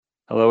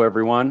Hello,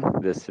 everyone.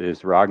 This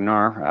is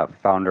Ragnar,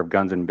 founder of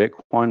Guns and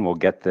Bitcoin. We'll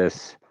get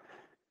this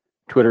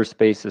Twitter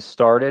Spaces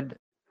started.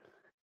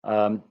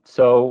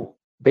 So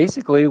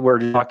basically,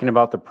 we're talking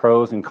about the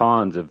pros and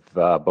cons of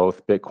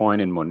both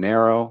Bitcoin and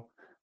Monero,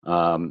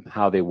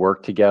 how they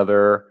work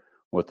together,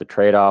 what the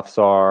trade-offs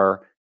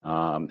are.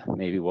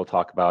 Maybe we'll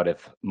talk about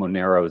if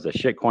Monero is a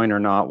shitcoin or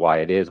not, why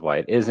it is, why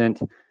it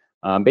isn't.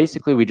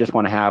 Basically, we just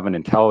want to have an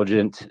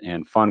intelligent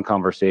and fun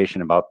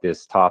conversation about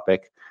this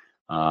topic.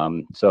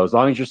 So as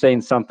long as you're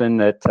saying something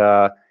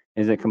that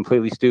isn't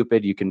completely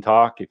stupid, you can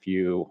talk. If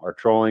you are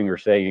trolling or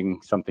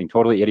saying something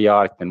totally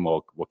idiotic, then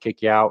we'll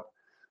kick you out.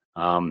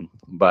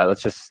 But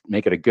let's just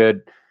make it a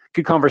good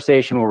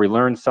conversation where we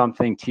learn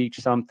something,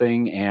 teach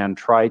something, and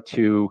try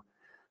to,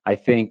 I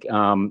think,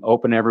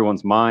 open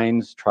everyone's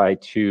minds, try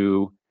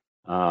to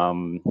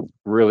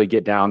really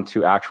get down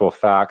to actual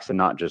facts and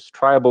not just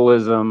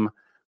tribalism,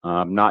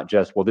 not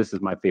just, well, this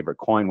is my favorite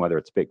coin, whether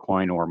it's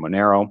Bitcoin or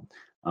Monero.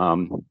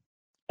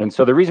 And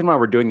so the reason why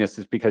we're doing this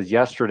is because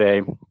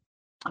yesterday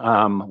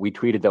we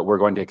tweeted that we're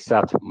going to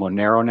accept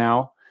Monero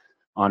now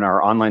on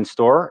our online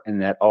store,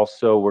 and that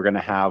also we're going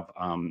to have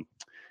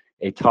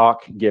a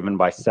talk given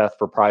by Seth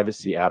for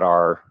Privacy at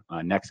our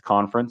next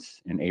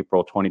conference in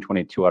April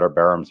 2022 at our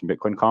Bear Arms and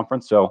Bitcoin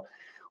conference. So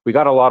we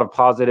got a lot of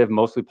positive,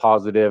 mostly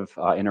positive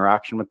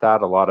interaction with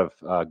that, a lot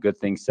of good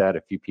things said.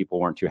 A few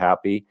people weren't too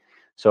happy.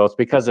 So it's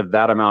because of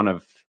that amount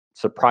of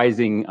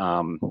surprising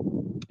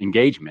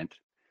engagement,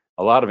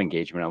 a lot of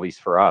engagement, at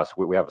least for us.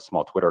 We have a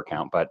small Twitter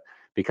account, but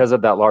because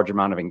of that large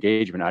amount of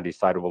engagement, I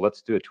decided, well,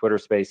 let's do a Twitter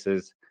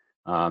Spaces.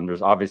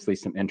 There's obviously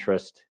some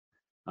interest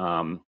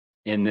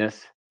in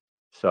this,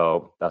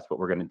 so that's what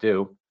we're going to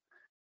do.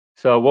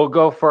 So we'll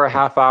go for a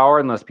half hour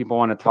unless people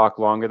want to talk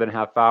longer than a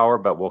half hour,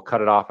 but we'll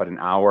cut it off at an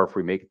hour if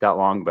we make it that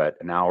long, but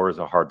an hour is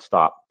a hard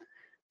stop.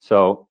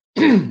 So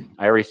I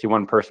already see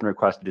one person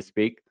requested to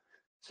speak.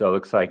 So it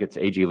looks like it's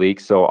AG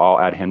Leaks, so I'll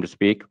add him to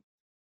speak.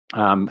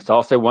 So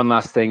I'll say one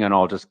last thing and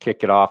I'll just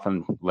kick it off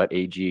and let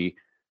AG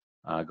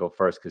go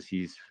first because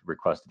he's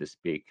requested to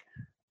speak.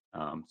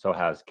 So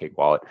has Cake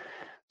Wallet.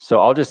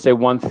 So I'll just say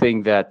one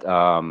thing that,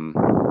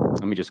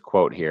 let me just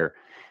quote here.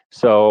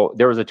 So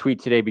there was a tweet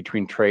today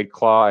between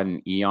TradeClaw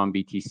and Eon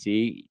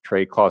BTC.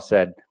 TradeClaw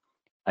said,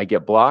 I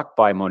get blocked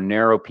by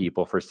Monero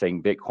people for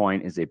saying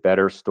Bitcoin is a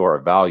better store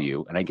of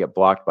value, and I get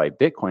blocked by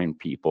Bitcoin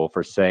people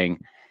for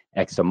saying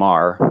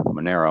XMR,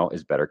 Monero,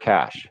 is better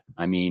cash.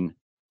 I mean,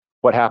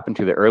 what happened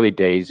to the early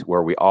days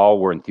where we all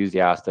were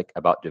enthusiastic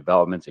about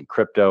developments in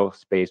crypto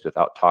space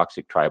without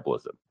toxic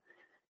tribalism?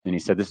 And he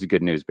said, this is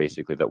good news,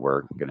 basically, that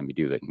we're going to be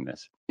doing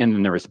this. And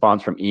then the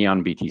response from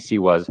Eon BTC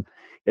was,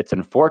 it's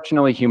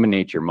unfortunately human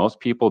nature. Most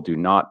people do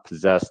not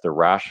possess the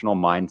rational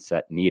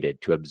mindset needed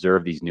to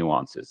observe these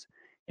nuances.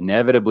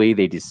 Inevitably,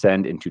 they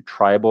descend into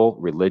tribal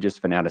religious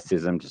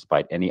fanaticism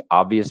despite any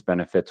obvious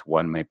benefits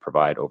one may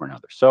provide over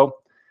another. So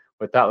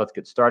with that, let's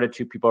get started.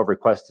 Two people have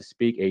requested to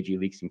speak, AG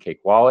Leaks and Cake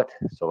Wallet.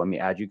 So let me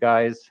add you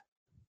guys.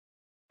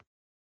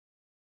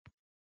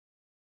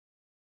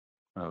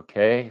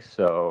 Okay,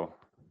 so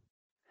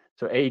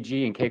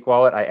AG and Cake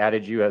Wallet, I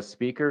added you as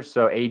speakers.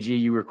 So AG,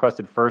 you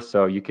requested first,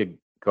 so you could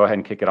go ahead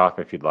and kick it off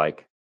if you'd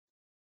like.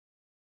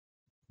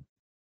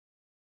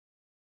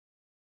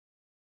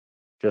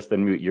 Just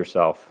unmute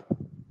yourself.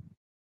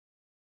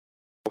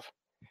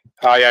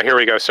 Oh yeah, here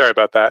we go. Sorry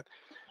about that.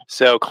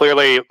 So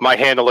clearly my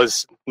handle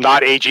is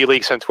not AG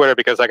Leaks on Twitter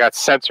because I got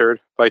censored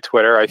by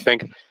Twitter. I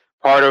think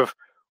part of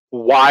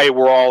why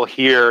we're all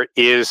here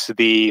is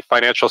the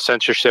financial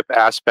censorship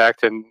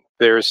aspect, and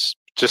there's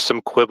just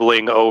some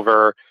quibbling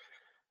over,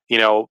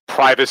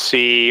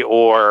 privacy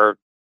or,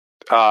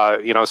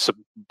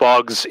 some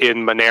bugs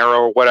in Monero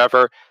or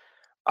whatever.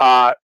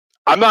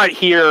 I'm not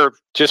here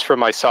just for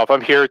myself.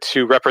 I'm here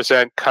to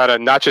represent kind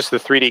of not just the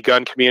 3D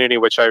gun community,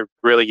 which I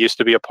really used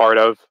to be a part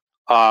of.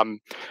 I'm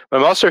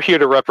also here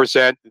to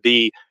represent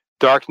the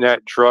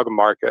darknet drug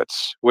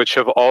markets, which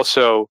have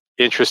also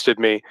interested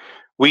me.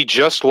 We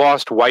just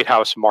lost White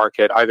House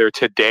Market either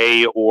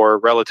today or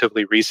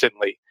relatively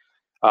recently.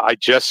 I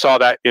just saw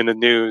that in the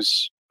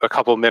news a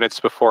couple minutes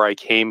before I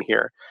came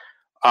here.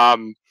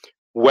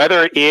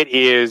 Whether it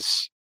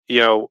is,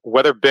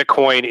 whether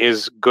Bitcoin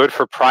is good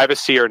for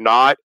privacy or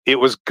not, it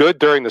was good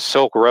during the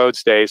Silk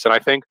Roads days, and I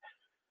think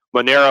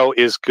Monero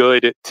is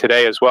good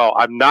today as well.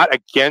 I'm not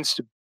against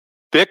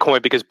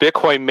Bitcoin because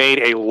Bitcoin made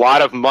a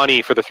lot of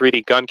money for the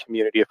 3D gun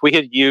community. If we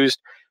had used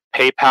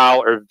PayPal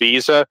or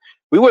Visa,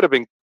 we would have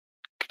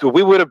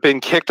been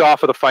kicked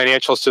off of the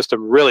financial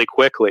system really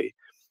quickly.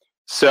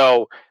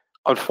 So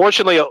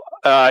unfortunately,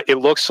 it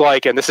looks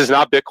like, and this is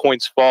not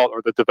Bitcoin's fault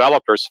or the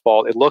developers'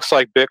 fault, it looks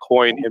like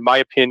Bitcoin, in my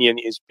opinion,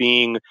 is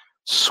being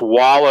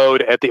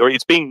swallowed or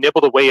it's being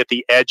nibbled away at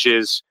the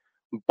edges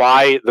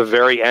by the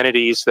very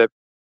entities that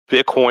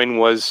Bitcoin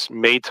was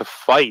made to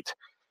fight.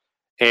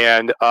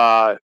 And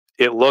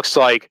it looks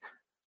like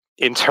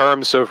in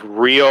terms of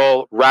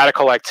real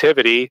radical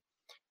activity,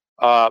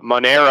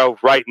 Monero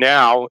right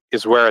now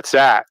is where it's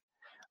at.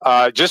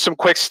 Just some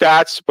quick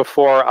stats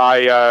before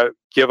I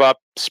give up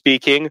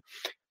speaking.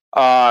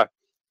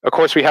 of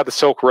course, we have the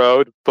Silk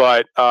Road,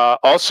 but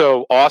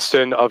also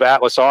Austin of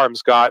Atlas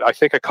Arms got, I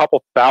think, a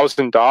couple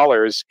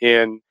 $1,000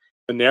 in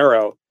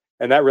Monero,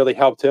 and that really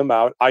helped him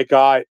out. I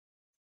got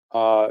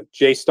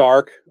Jay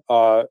Stark,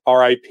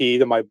 RIP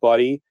to my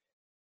buddy.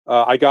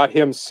 I got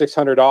him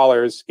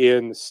 $600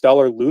 in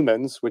Stellar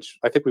Lumens, which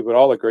I think we would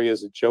all agree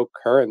is a joke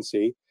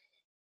currency.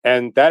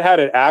 And that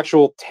had an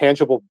actual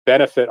tangible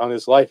benefit on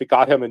his life. It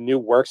got him a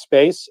new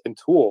workspace and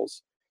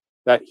tools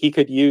that he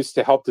could use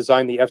to help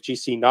design the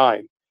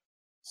FGC9.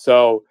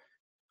 So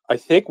I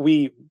think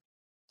we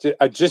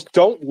just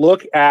don't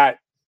look at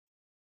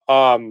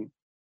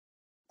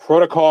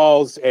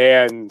protocols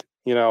and,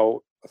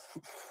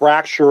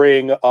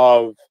 fracturing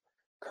of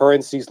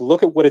currencies.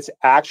 Look at what it's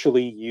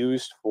actually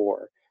used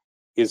for.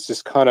 Is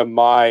just kind of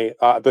my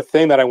the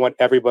thing that I want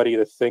everybody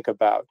to think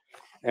about.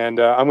 And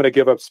I'm going to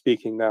give up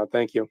speaking now.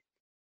 Thank you.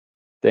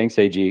 Thanks,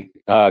 AG.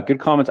 Good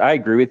comments. I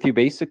agree with you.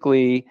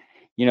 Basically,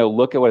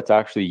 look at what it's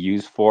actually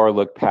used for.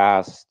 Look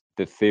past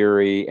the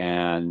theory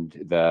and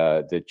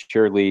the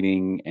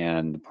cheerleading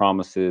and the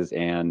promises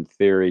and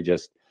theory.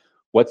 Just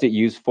what's it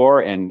used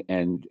for? And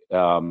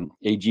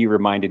AG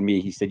reminded me.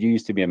 He said, "You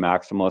used to be a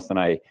maximalist," and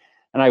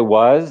I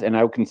was, and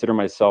I would consider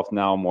myself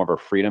now more of a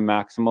freedom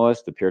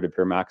maximalist, a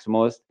peer-to-peer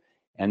maximalist.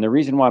 And the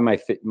reason why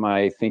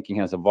my thinking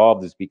has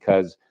evolved is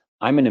because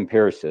I'm an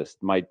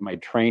empiricist. My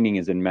training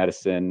is in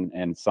medicine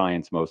and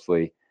science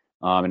mostly,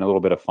 and a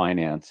little bit of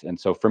finance. And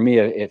so for me,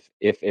 if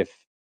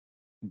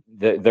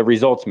the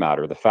results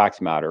matter, the facts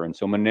matter. And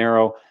so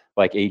Monero,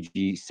 like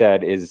AG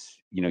said, is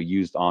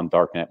used on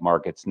darknet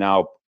markets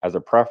now as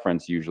a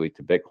preference usually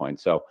to Bitcoin.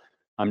 So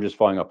I'm just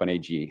following up on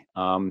AG.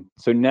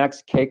 So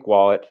next, Cake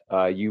Wallet,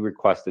 you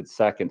requested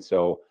second.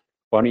 So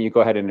why don't you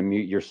go ahead and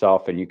unmute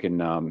yourself, and you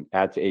can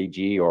add to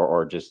AG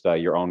or just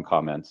your own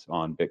comments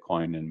on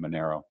Bitcoin and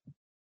Monero.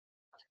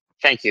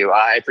 Thank you.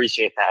 I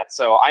appreciate that.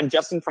 So I'm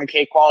Justin from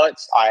Cake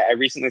Wallet. I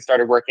recently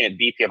started working at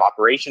VP of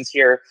Operations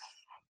here.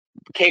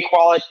 Cake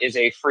Wallet is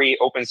a free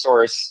open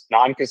source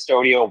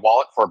non-custodial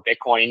wallet for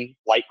Bitcoin,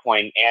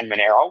 Litecoin, and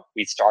Monero.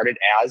 We started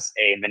as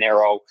a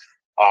Monero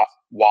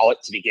wallet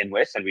to begin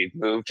with, and we've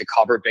moved to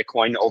cover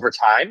Bitcoin over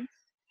time.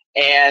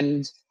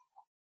 And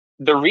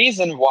the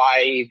reason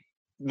why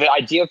the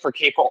idea for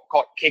Cake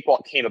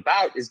Wallet came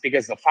about is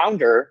because the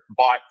founder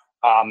bought,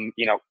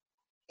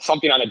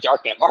 something on a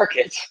darknet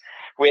market,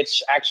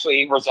 which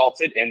actually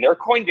resulted in their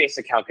Coinbase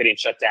account getting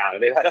shut down.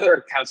 They've had other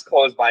accounts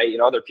closed by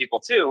other people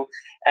too.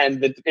 And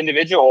the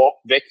individual,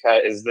 Vic,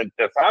 is the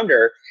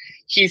founder.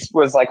 He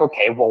was like,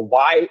 okay, well,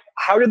 why?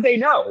 How did they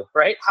know,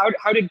 right?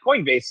 How did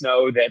Coinbase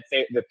know that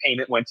the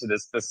payment went to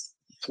this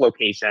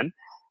location?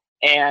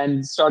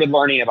 And started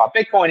learning about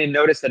Bitcoin and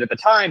noticed that at the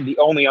time, the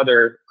only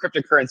other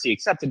cryptocurrency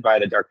accepted by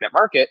the darknet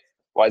market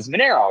was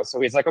Monero. So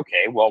he's like,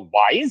 okay, well,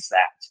 why is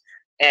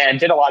that? And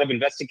did a lot of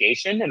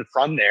investigation. And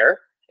from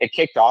there, it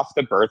kicked off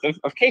the birth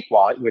of Cake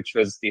Wallet, which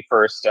was the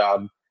first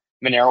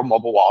Monero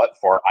mobile wallet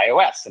for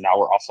iOS. And now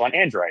we're also on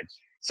Android.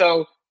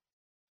 So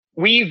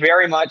we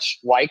very much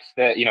like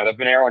the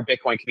Monero and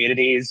Bitcoin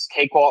communities.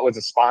 Cake Wallet was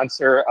a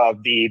sponsor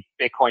of the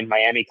Bitcoin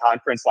Miami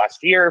conference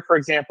last year, for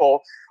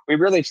example. We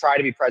really try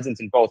to be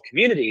present in both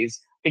communities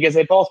because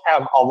they both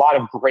have a lot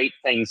of great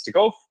things to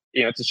go,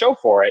 to show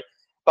for it.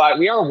 But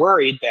we are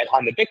worried that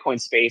on the Bitcoin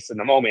space in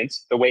the moment,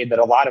 the way that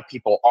a lot of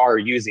people are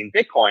using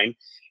Bitcoin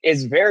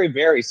is very,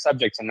 very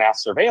subject to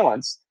mass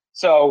surveillance.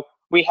 So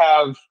we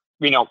have,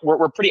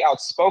 we're pretty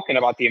outspoken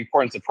about the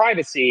importance of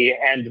privacy,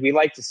 and we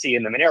like to see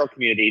in the Monero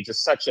community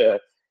just such a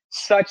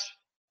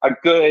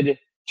good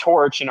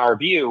torch in our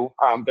view.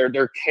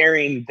 They're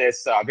carrying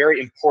this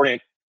very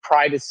important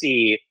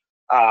privacy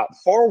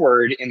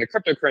forward in the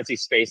cryptocurrency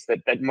space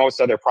that most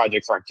other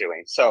projects aren't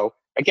doing. So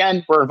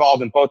again, we're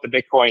involved in both the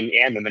Bitcoin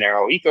and the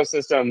Monero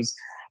ecosystems,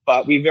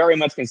 but we very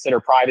much consider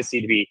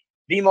privacy to be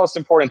the most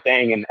important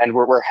thing, and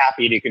we're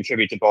happy to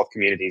contribute to both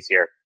communities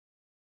here.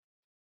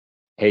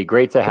 Hey,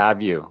 great to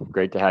have you.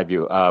 Great to have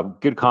you.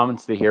 Good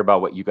comments to hear about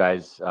what you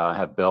guys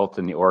have built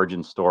and the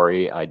origin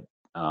story. I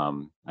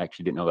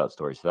actually didn't know that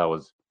story, so that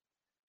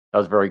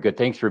was very good.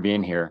 Thanks for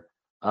being here.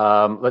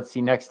 Let's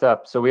see, next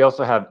up. So we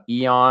also have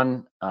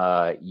Eon.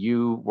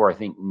 You were, I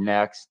think,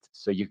 next.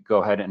 So you can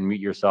go ahead and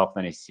mute yourself.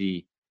 Then I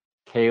see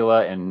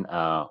Kayla and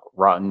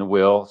Rotten the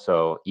Wheel.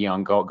 So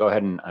Eon, go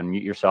ahead and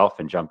unmute yourself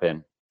and jump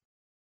in.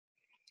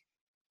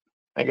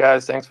 Hey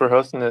guys, thanks for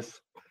hosting this.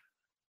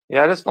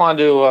 Yeah, I just wanted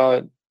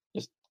to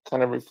just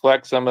kind of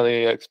reflect some of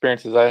the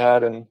experiences I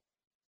had, and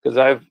because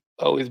I've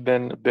always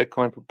been a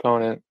Bitcoin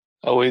proponent,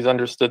 always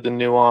understood the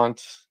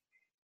nuance,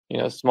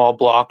 small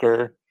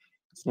blocker.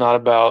 It's not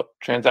about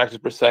transactions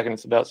per second.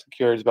 It's about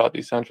security. It's about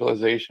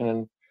decentralization.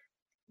 And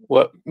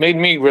what made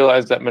me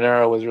realize that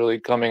Monero was really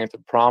coming into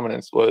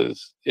prominence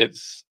was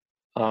its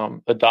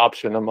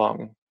adoption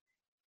among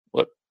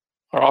what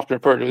are often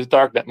referred to as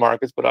darknet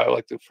markets, but I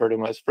like to refer to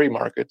them as free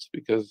markets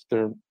because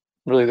they're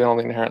really the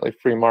only inherently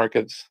free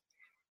markets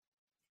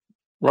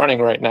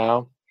running right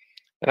now.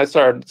 And I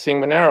started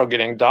seeing Monero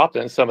getting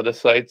adopted in some of the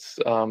sites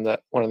that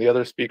one of the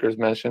other speakers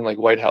mentioned, like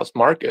White House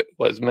Market,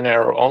 was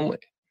Monero only.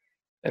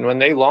 And when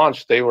they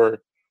launched, they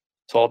were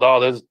told,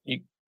 oh,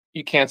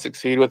 you can't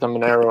succeed with a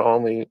Monero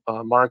only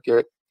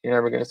market. You're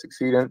never going to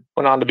succeed. And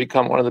went on to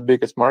become one of the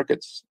biggest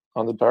markets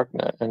on the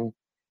darknet. And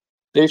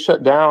they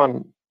shut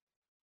down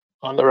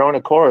on their own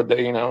accord.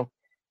 They,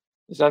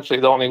 essentially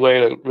the only way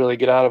to really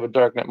get out of a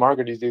darknet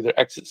market is either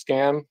exit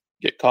scam,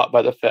 get caught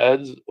by the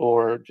feds,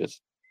 or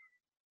just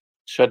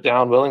shut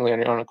down willingly on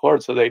your own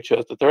accord. So they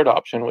chose the third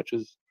option, which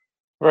is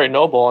very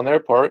noble on their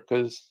part,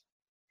 because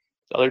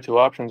the other two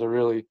options are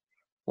really,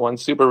 one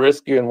super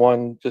risky and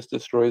one just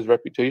destroys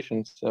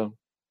reputation. So,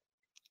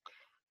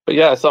 but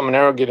yeah, I saw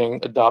Monero getting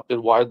adopted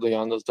widely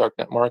on those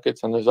darknet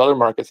markets, and there's other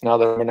markets now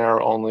that are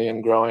Monero only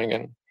and growing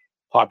in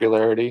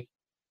popularity.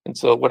 And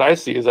so what I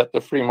see is that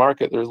the free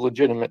market, there's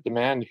legitimate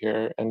demand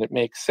here, and it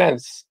makes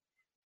sense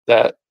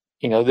that,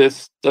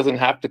 this doesn't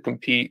have to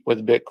compete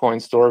with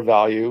Bitcoin store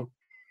value.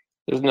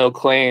 There's no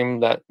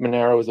claim that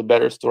Monero is a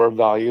better store of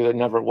value. There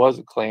never was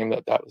a claim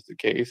that that was the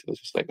case. It was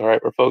just like, all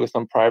right, we're focused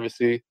on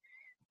privacy.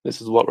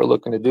 This is what we're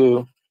looking to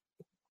do.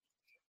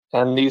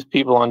 And these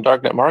people on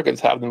darknet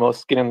markets have the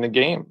most skin in the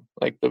game.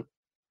 Like the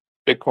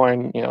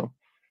Bitcoin,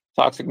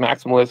 toxic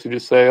maximalists who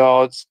just say,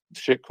 oh, it's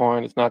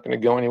shitcoin, it's not going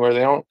to go anywhere.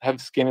 They don't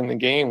have skin in the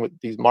game with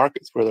these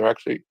markets where they're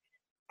actually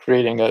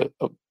creating a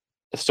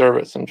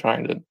service and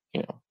trying to,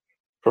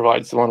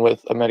 provide someone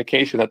with a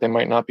medication that they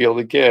might not be able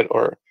to get,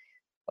 or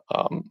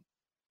a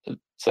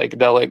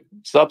psychedelic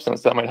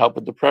substance that might help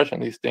with depression,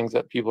 these things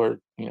that people are,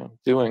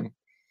 doing.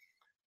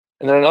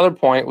 And then another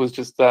point was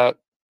just that,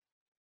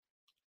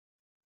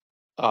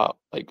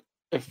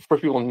 if for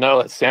people to know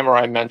that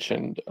Samurai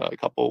mentioned a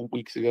couple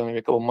weeks ago, maybe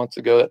a couple months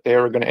ago, that they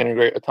were going to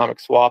integrate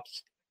atomic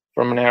swaps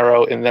from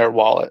Monero in their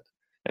wallet.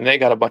 And they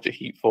got a bunch of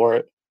heat for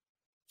it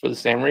for the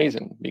same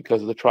reason,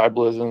 because of the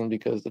tribalism,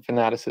 because of the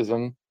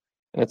fanaticism.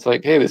 And it's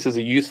like, hey, this is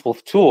a useful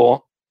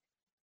tool.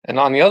 And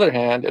on the other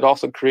hand, it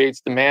also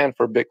creates demand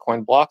for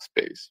Bitcoin block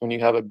space. When you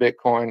have a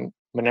Bitcoin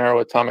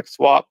Monero atomic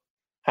swap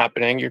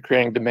happening, you're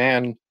creating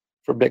demand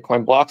for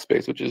Bitcoin block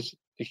space, which is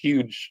a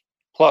huge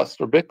plus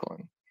for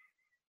Bitcoin.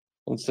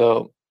 And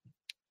so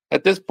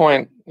at this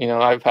point,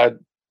 I've had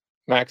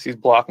Maxis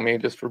block me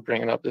just for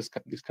bringing up these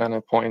kind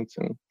of points.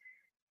 And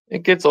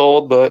it gets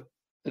old, but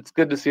it's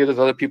good to see there's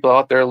other people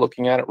out there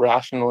looking at it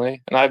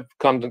rationally. And I've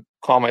come to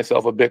call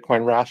myself a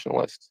Bitcoin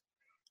rationalist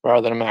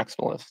rather than a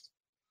maximalist.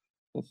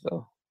 And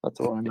so that's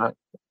where I'm at.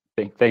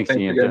 Thanks,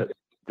 Ian.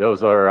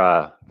 Those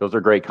are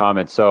great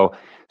comments. So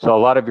a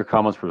lot of your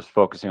comments was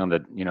focusing on the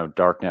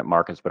darknet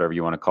markets, whatever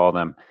you want to call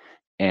them,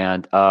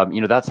 and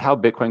that's how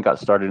Bitcoin got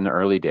started in the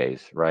early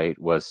days, right?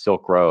 Was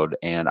Silk Road,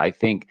 and I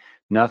think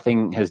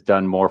nothing has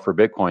done more for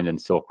Bitcoin than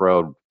Silk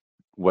Road,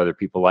 whether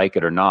people like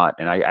it or not.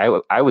 And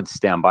I would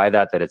stand by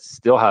that it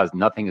still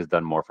nothing has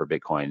done more for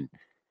Bitcoin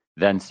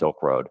than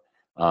Silk Road,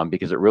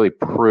 because it really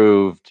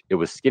proved it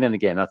was skin in the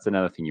game. That's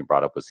another thing you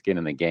brought up, was skin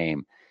in the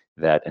game.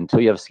 That until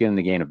you have skin in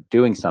the game of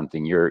doing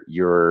something,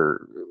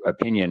 your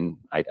opinion,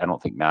 I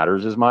don't think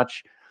matters as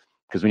much,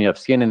 because when you have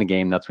skin in the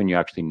game, that's when you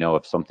actually know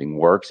if something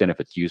works and if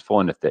it's useful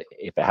and if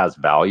it has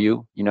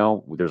value.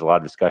 There's a lot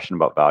of discussion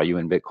about value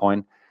in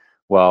Bitcoin.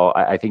 Well,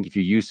 I think if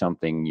you use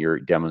something, you're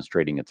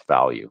demonstrating its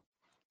value.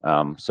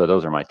 So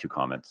those are my two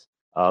comments.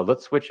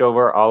 Let's switch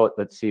over.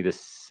 Let's see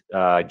this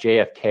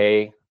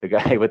JFK, the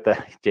guy with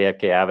the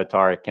JFK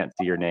avatar. I can't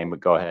see your name, but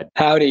go ahead.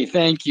 Howdy,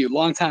 thank you.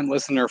 Long-time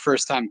listener,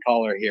 first-time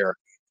caller here.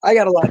 I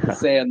got a lot to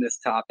say on this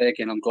topic,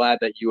 and I'm glad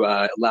that you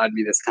allowed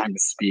me this time to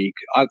speak.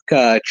 I'll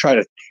try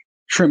to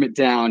trim it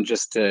down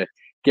just to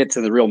get to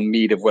the real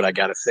meat of what I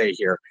got to say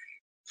here.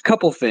 A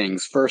couple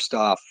things. First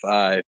off,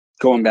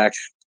 going back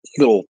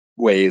little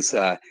ways,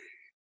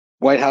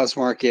 White House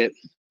market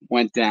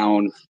went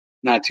down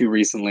not too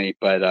recently,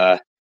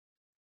 but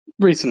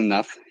recent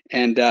enough.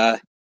 And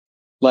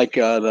like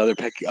the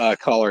other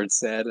caller had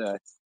said,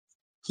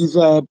 he's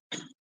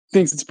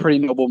thinks it's a pretty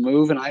noble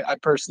move, and I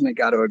personally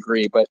got to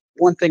agree. But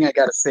one thing I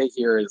got to say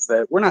here is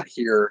that we're not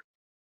here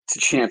to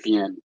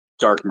champion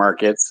dark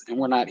markets, and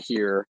we're not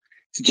here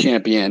to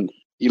champion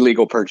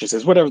illegal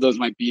purchases, whatever those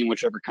might be in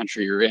whichever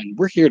country you're in.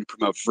 We're here to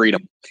promote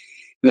freedom.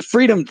 And the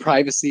freedom to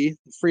privacy,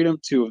 the freedom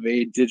to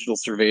evade digital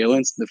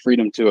surveillance, the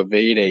freedom to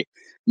evade a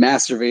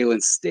mass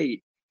surveillance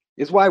state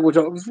is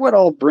what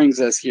all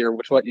brings us here,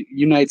 which what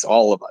unites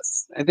all of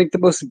us. I think the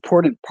most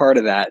important part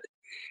of that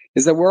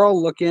is that we're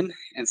all looking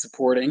and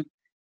supporting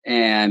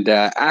and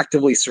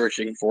actively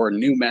searching for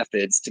new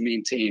methods to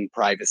maintain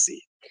privacy.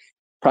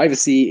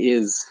 Privacy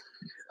is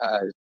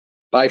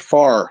by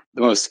far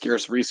the most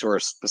scarce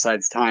resource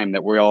besides time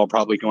that we're all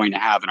probably going to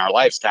have in our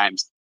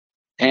lifetimes.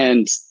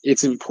 And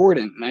it's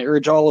important, and I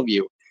urge all of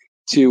you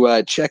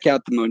to check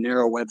out the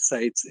Monero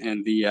websites,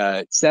 and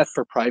the Seth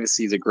for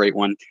Privacy is a great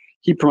one.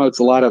 He promotes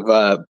a lot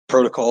of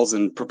protocols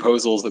and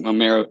proposals that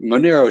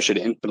Monero should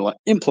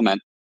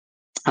implement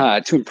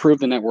to improve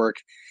the network,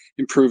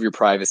 improve your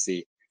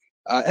privacy.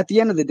 At the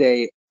end of the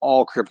day,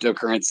 all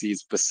cryptocurrencies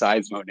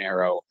besides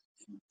Monero,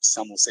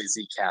 some will say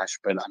Zcash,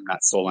 but I'm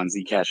not sold on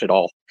Zcash at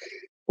all,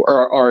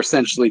 are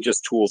essentially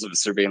just tools of a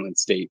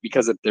surveillance state,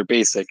 because if they're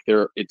basic,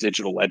 they're a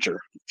digital ledger.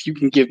 If you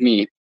can give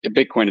me a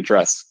Bitcoin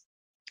address,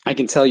 I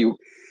can tell you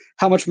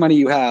how much money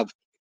you have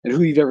and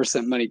who you've ever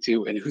sent money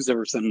to and who's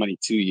ever sent money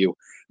to you.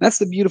 That's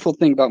the beautiful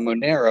thing about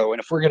Monero. And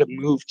if we're going to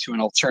move to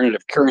an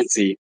alternative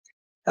currency,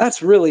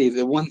 that's really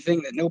the one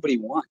thing that nobody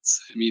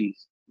wants. I mean,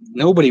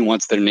 nobody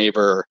wants their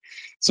neighbor or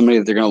somebody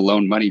that they're going to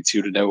loan money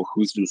to know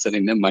who's been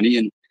sending them money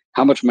and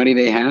how much money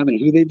they have and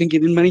who they've been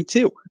giving money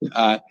to.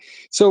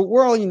 So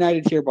we're all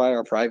united here by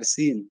our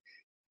privacy, and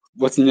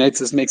what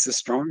unites us makes us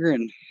stronger.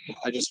 And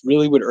I just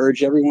really would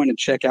urge everyone to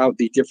check out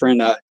the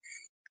different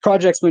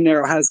projects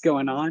Monero has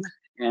going on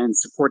and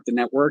support the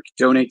network,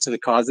 donate to the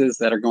causes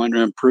that are going to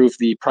improve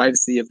the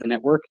privacy of the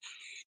network.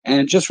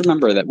 And just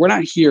remember that we're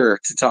not here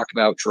to talk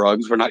about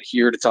drugs. We're not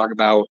here to talk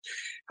about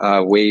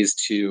ways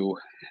to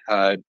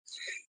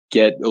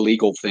get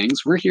illegal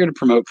things. We're here to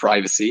promote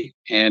privacy.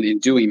 And in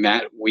doing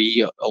that,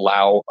 we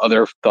allow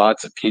other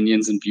thoughts,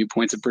 opinions, and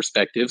viewpoints and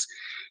perspectives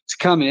to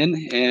come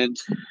in and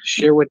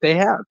share what they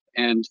have.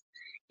 And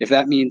if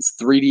that means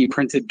 3D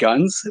printed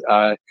guns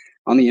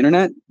on the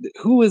internet,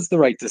 who has the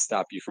right to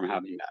stop you from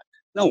having that?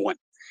 No one.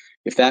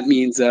 If that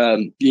means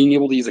being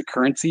able to use a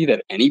currency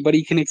that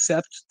anybody can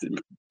accept,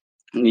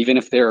 and even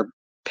if they're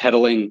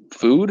peddling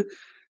food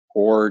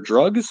or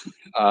drugs,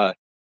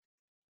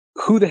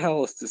 who the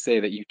hell is to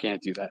say that you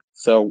can't do that?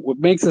 So what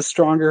makes us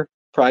stronger?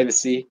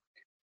 Privacy,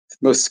 the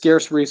most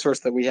scarce resource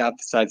that we have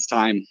besides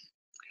time.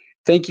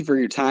 Thank you for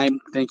your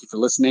time. Thank you for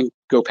listening.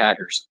 Go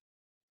Packers.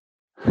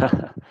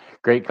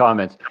 Great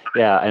comments.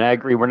 Yeah, and I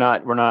agree. We're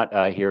not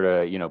here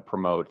to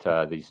promote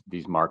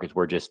these markets.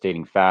 We're just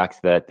stating facts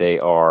that they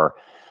are.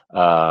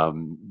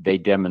 They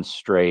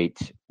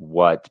demonstrate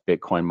what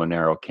Bitcoin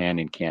Monero can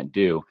and can't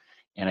do.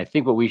 And I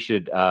think what we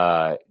should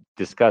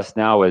discuss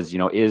now is,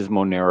 is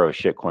Monero a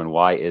shitcoin?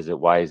 Why is it?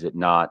 Why is it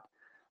not?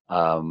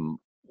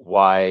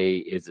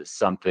 Why is it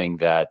something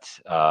that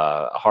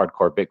a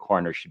hardcore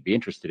Bitcoiner should be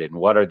interested in?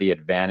 What are the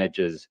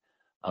advantages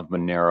of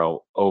Monero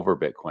over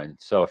Bitcoin?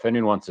 So if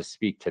anyone wants to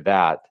speak to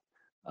that,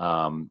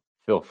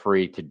 feel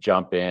free to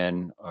jump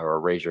in or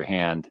raise your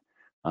hand.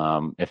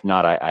 If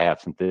not, I have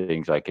some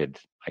things I could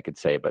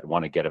say, but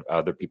want to get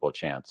other people a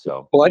chance.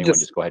 So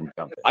just go ahead and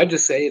jump in. I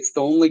just say it's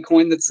the only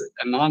coin that's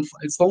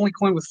it's the only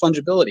coin with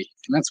fungibility.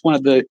 And that's one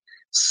of the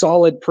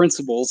solid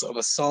principles of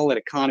a solid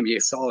economy, a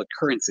solid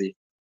currency,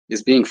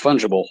 is being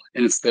fungible.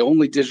 And it's the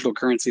only digital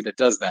currency that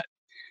does that.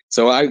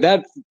 So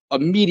that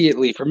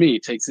immediately, for me,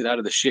 takes it out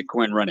of the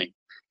shitcoin running.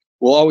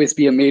 Will always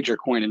be a major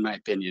coin, in my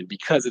opinion,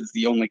 because it's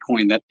the only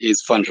coin that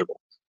is fungible.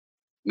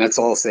 And that's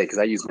all I'll say, because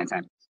I use my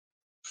time.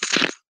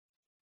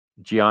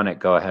 Giannik,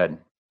 go ahead.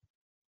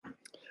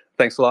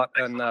 Thanks a lot,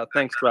 and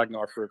thanks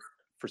Ragnar for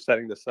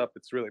setting this up.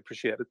 It's really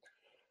appreciated.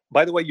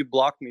 By the way, you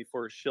blocked me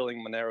for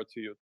shilling Monero to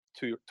you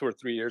 2 or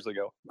 3 years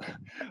ago.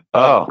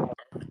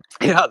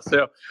 Yeah.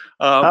 So,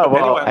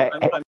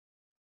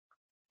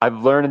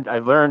 I've learned.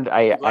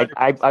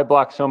 I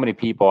block so many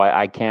people.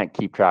 I can't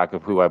keep track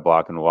of who I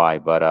block and why.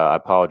 But I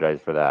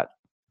apologize for that.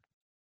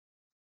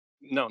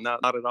 No,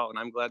 not at all. And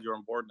I'm glad you're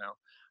on board now.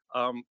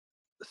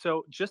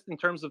 So, just in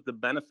terms of the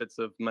benefits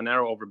of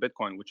Monero over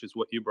Bitcoin, which is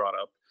what you brought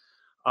up,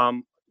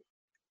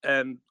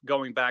 and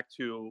going back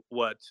to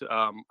what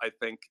I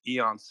think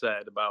Eon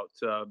said about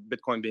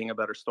Bitcoin being a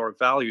better store of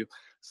value,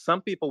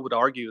 some people would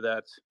argue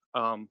that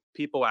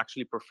people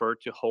actually prefer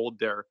to hold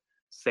their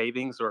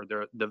savings or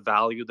the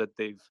value that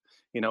they've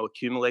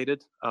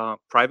accumulated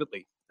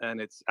privately, and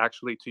it's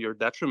actually to your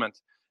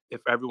detriment if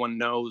everyone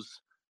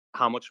knows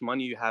how much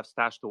money you have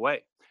stashed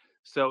away.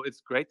 So it's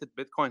great that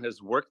Bitcoin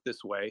has worked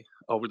this way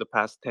over the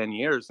past 10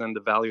 years and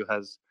the value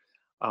has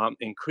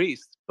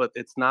increased, but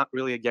it's not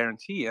really a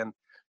guarantee. And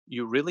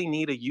you really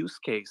need a use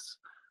case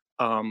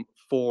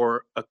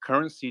for a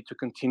currency to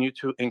continue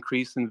to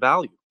increase in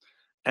value.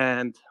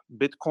 And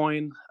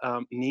Bitcoin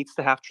needs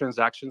to have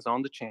transactions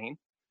on the chain,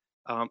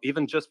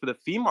 even just for the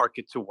fee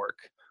market to work,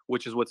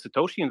 which is what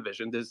Satoshi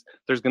envisioned.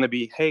 There's going to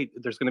be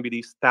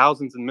these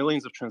thousands and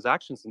millions of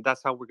transactions, and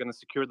that's how we're going to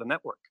secure the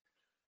network.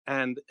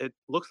 And it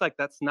looks like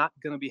that's not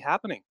going to be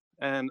happening.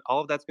 And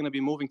all of that's going to be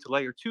moving to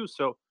layer 2.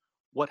 So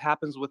what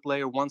happens with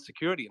layer 1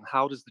 security, and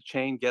how does the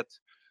chain get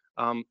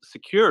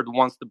secured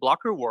once the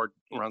block reward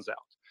runs out?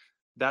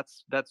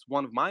 That's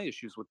one of my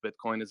issues with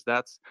Bitcoin, is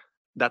that's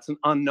an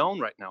unknown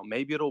right now.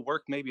 Maybe it'll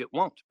work, maybe it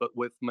won't. But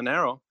with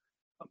Monero,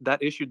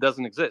 that issue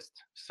doesn't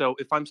exist. So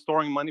if I'm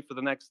storing money for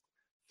the next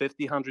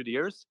 50, 100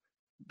 years,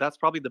 that's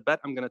probably the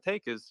bet I'm going to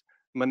take, is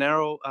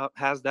Monero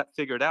has that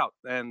figured out.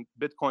 And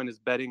Bitcoin is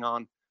betting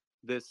on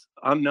this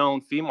unknown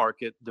fee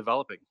market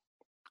developing,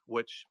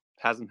 which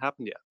hasn't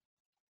happened yet.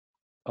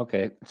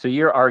 Okay, so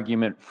your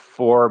argument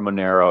for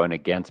Monero and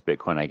against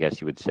Bitcoin, I guess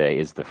you would say,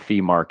 is the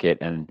fee market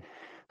and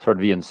sort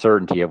of the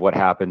uncertainty of what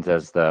happens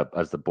as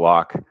the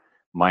block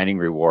mining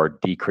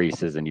reward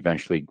decreases and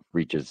eventually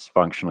reaches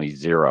functionally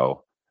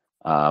zero.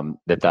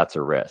 That's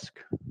a risk.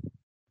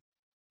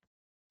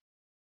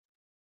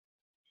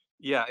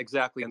 Yeah,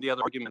 exactly. And the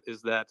other argument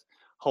is that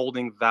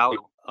holding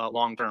value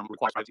long term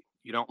requires privacy.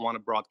 You don't want to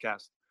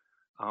broadcast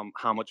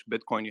how much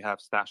Bitcoin you have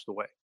stashed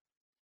away.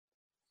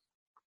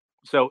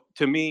 So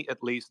to me,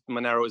 at least,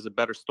 Monero is a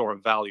better store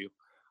of value,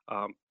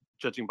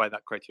 judging by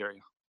that criteria.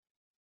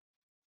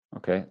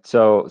 Okay,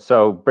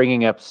 so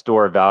bringing up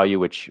store of value,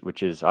 which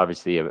is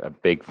obviously a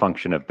big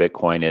function of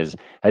Bitcoin, is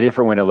a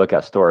different way to look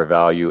at store of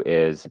value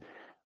is,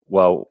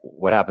 well,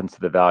 what happens to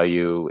the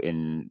value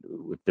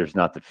if there's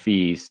not the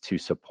fees to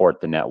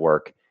support the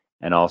network?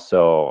 And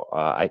also,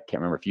 I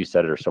can't remember if you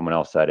said it or someone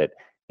else said it.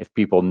 If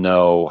people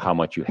know how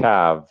much you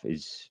have,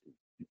 is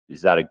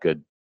that a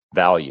good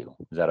value?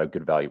 Is that a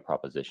good value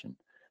proposition?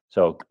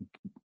 So,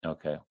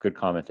 okay, good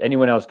comments.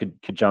 Anyone else could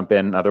jump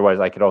in. Otherwise,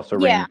 I could also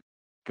Yeah,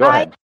 Go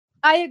ahead.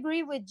 I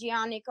agree with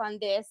Giannic on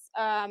this.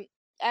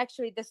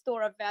 Actually, the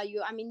store of value.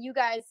 I mean, you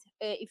guys,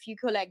 if you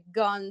collect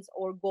guns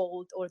or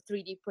gold or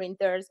 3D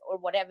printers or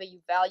whatever you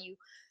value,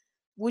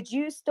 would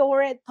you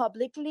store it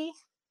publicly?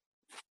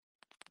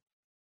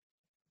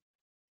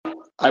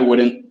 I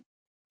wouldn't.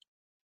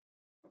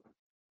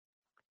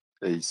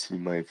 I see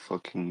my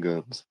fucking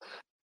guns.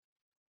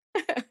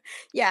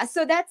 Yeah,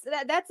 so that's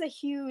a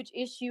huge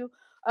issue.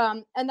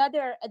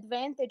 Another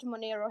advantage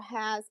Monero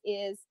has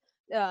is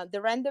the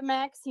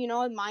RandomX,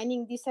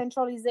 mining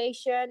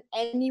decentralization.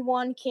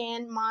 Anyone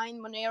can mine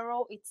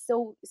Monero. It's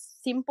so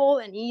simple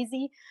and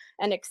easy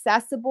and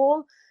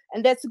accessible,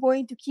 and that's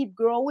going to keep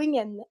growing.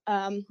 And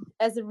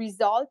as a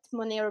result,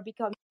 Monero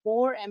becomes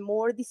more and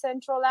more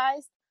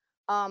decentralized.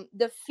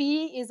 The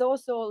fee is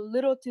also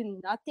little to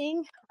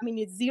nothing. I mean,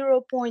 it's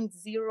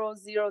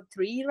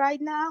 0.003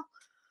 right now.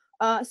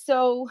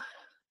 So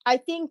I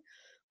think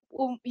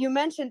you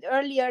mentioned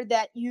earlier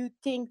that you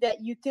think that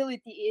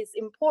utility is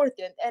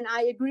important, and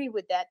I agree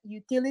with that.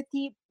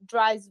 Utility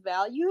drives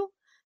value,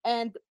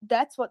 and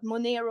that's what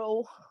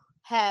Monero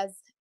has,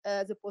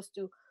 as opposed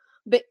to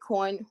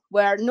Bitcoin,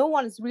 where no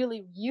one is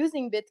really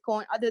using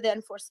Bitcoin other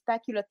than for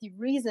speculative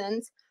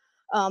reasons,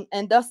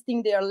 and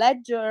dusting their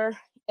ledger.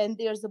 And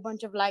there's a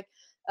bunch of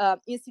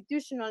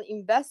institutional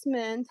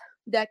investment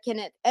that can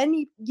at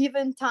any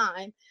given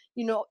time,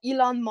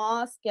 Elon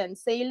Musk and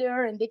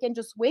Saylor, and they can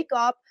just wake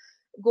up,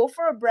 go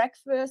for a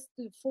breakfast,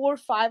 4 or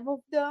 5 of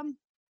them,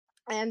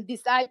 and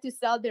decide to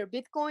sell their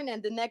Bitcoin,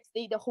 and the next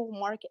day the whole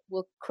market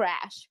will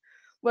crash.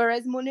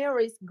 Whereas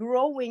Monero is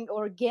growing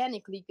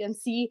organically. You can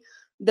see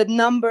the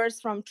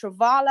numbers from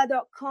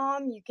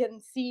Travala.com. You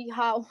can see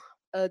how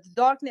the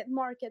darknet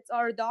markets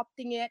are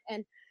adopting it.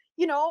 And,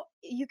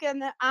 you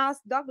can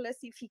ask Douglas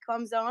if he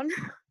comes on,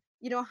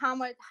 how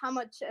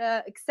much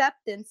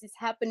acceptance is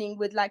happening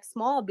with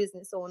small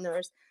business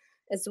owners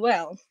as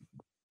well.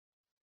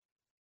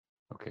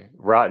 Okay,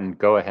 Rotten,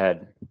 go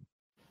ahead.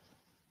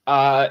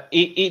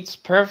 It's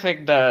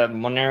perfect that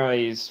Monero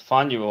is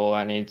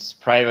fungible and it's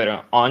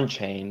private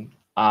on-chain,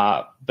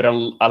 but a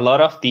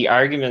lot of the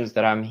arguments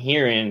that I'm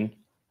hearing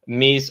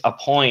miss a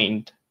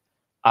point.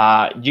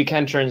 You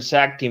can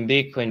transact in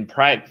Bitcoin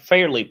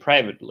fairly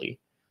privately,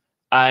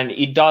 and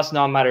it does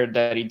not matter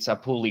that it's a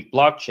public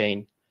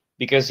blockchain,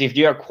 because if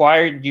you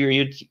acquired your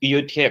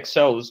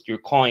UTXOs, your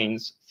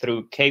coins,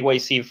 through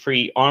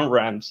KYC-free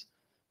on-ramps,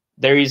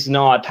 there is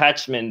no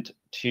attachment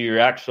to your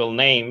actual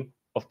name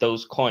of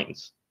those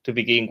coins to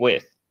begin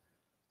with.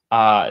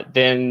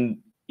 Then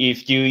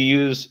if you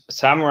use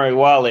Samurai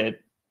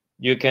Wallet,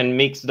 you can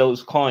mix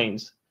those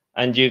coins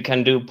and you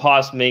can do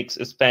post-mix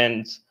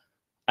spends,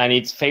 and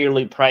it's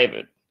fairly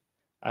private.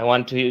 I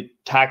want to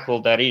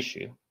tackle that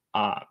issue.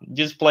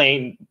 Just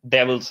playing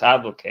devil's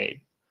advocate.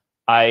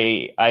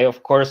 I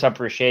of course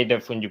appreciate the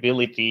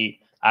fungibility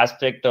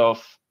aspect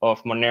of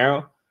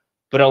Monero,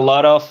 but a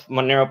lot of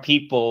Monero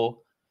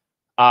people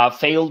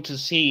fail to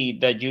see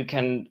that you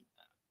can.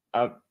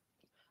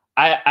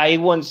 I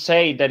won't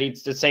say that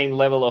it's the same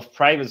level of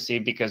privacy,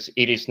 because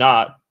it is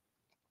not,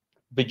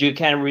 but you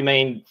can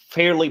remain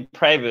fairly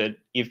private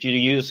if you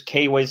use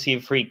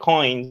KYC-free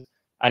coins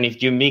and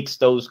if you mix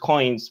those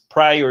coins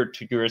prior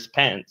to your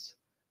spends.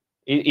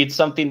 It's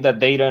something that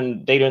they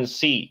don't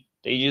see.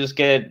 They just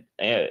get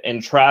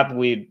entrapped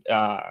with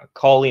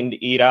calling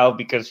it out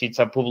because it's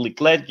a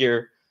public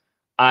ledger,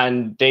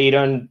 and they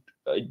don't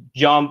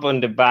jump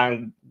on the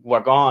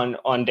bandwagon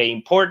on the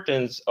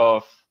importance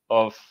of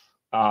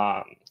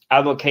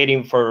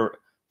advocating for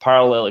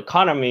parallel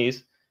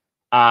economies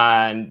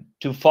and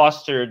to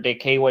foster the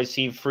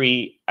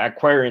KYC-free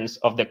acquirance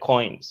of the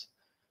coins.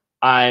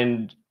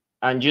 And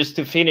just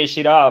to finish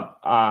it up,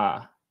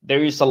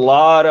 there is a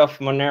lot of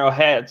Monero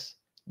heads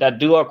that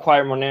do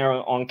acquire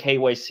Monero on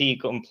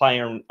KYC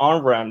compliant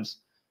on-ramps,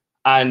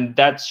 and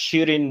that's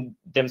shooting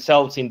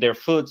themselves in their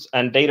foots,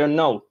 and they don't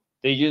know.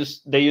 They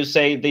just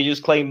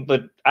claim,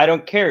 but I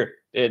don't care.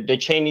 The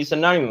chain is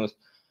anonymous,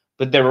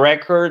 but the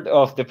record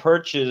of the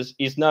purchase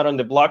is not on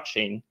the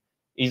blockchain.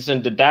 It's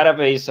in the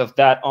database of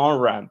that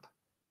on-ramp.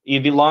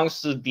 It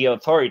belongs to the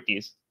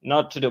authorities,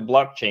 not to the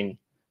blockchain.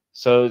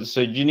 So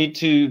you need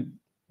to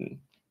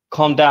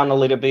calm down a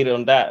little bit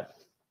on that.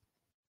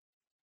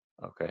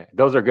 Okay,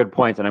 those are good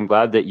points, and I'm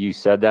glad that you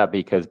said that,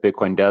 because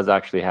Bitcoin does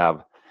actually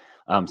have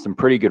some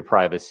pretty good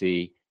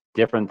privacy,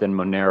 different than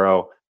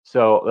Monero.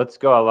 So let's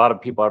go. A lot of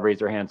people have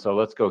raised their hands. So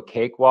let's go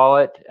Cake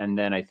Wallet, and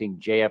then I think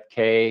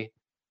JFK,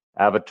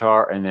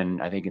 Avatar, and then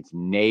I think it's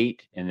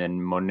Nate, and then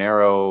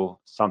Monero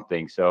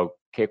something. So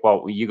Cake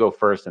Wallet, you go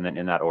first, and then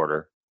in that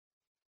order.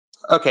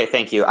 Okay,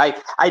 thank you. I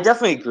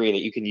definitely agree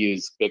that you can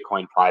use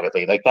Bitcoin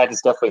privately. Like that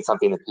is definitely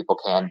something that people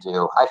can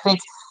do. I think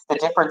the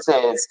difference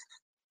is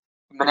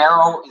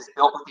Monero is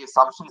built with the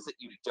assumptions that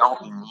you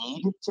don't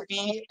need to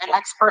be an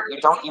expert. You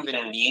don't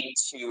even need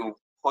to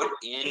put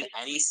in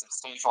any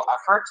substantial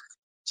effort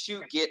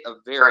to get a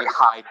very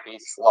high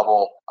base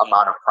level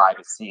amount of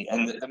privacy.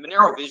 And the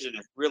Monero vision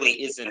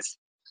really isn't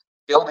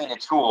building a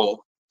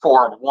tool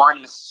for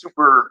one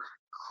super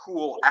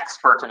cool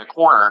expert in a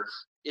corner.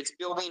 It's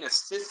building a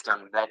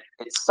system that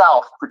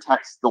itself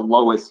protects the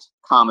lowest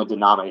common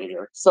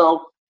denominator.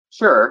 So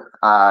sure,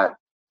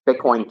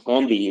 Bitcoin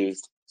can be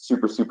used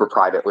super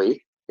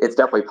privately. It's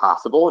definitely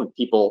possible, and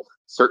people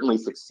certainly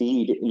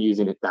succeed in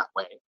using it that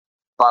way.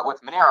 But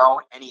with Monero,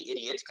 any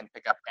idiot can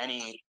pick up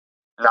any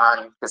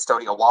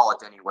non-custodial wallet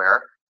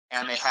anywhere,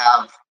 and they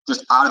have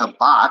just out of the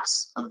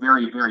box a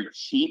very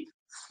cheap,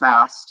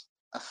 fast,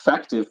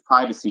 effective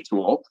privacy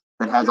tool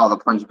that has all the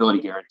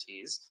fungibility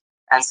guarantees.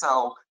 And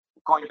so,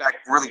 going back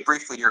really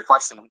briefly to your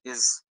question,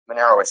 is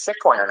Monero a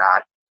shitcoin or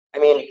not? I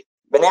mean,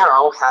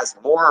 Monero has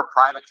more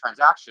private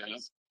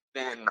transactions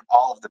than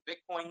all of the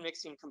Bitcoin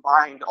mixing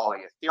combined, all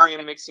the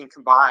Ethereum mixing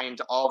combined,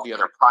 all the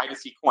other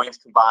privacy coins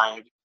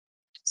combined.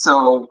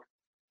 So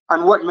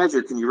on what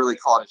measure can you really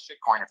call it a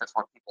shitcoin if it's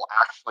what people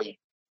actually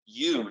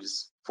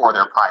use for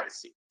their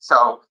privacy?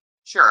 So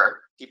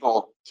sure,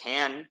 people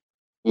can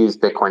use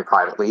Bitcoin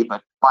privately,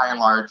 but by and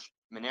large,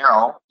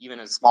 Monero, even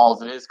as small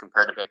as it is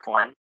compared to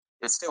Bitcoin,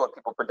 is still what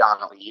people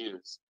predominantly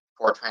use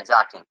for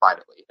transacting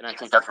privately. And I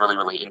think that's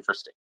really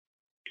interesting.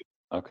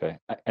 Okay.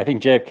 I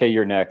think JFK,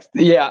 you're next.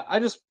 Yeah,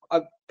 I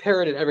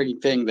parroted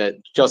everything that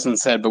Justin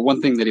said, but one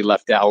thing that he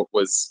left out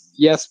was,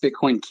 yes,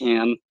 Bitcoin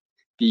can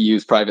be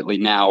used privately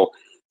now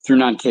through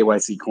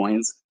non-KYC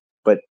coins,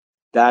 but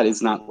that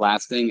is not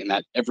lasting, and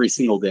that every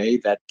single day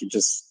that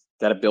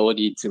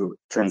ability to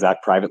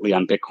transact privately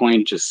on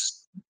Bitcoin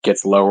just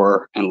gets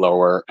lower and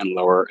lower and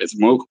lower as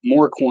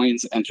more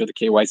coins enter the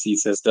KYC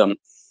system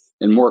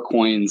and more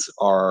coins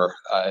are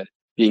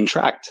being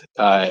tracked.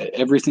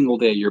 Every single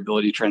day, your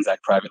ability to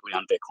transact privately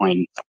on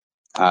Bitcoin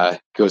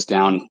goes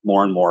down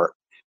more and more.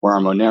 Where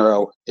on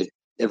Monero,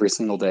 every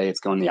single day, it's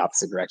going the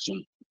opposite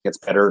direction. It gets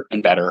better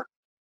and better.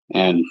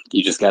 And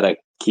you just got to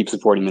keep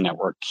supporting the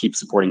network, keep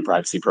supporting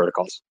privacy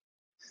protocols.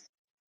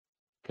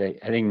 Okay.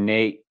 I think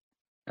Nate,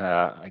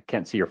 I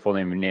can't see your full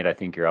name. Nate, I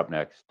think you're up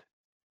next.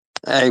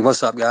 Hey,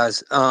 what's up,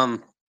 guys?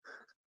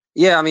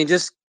 Yeah, I mean,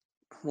 just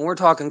when we're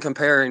talking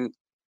comparing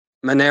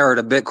Monero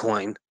to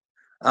Bitcoin,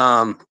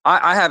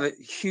 I have a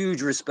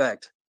huge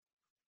respect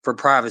for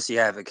privacy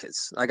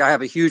advocates. Like, I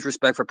have a huge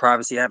respect for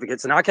privacy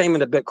advocates, and I came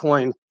into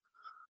Bitcoin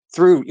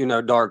through,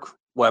 dark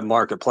web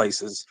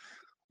marketplaces.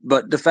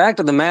 But the fact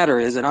of the matter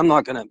is, and I'm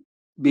not going to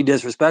be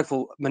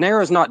disrespectful,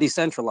 Monero is not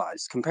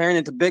decentralized. Comparing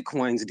it to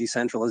Bitcoin's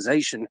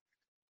decentralization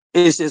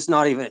is just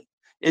not even.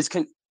 It's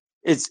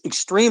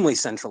extremely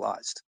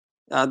centralized.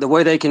 The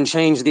way they can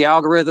change the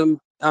algorithm,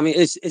 I mean,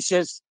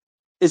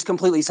 it's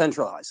completely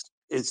centralized.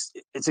 It's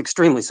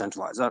extremely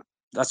centralized.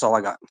 That's all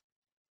I got.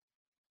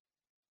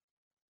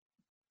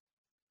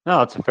 No,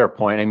 that's a fair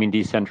point. I mean,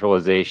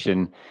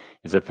 decentralization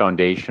is a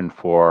foundation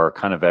for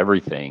kind of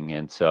everything.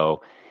 And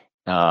so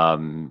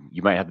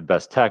you might have the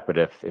best tech, but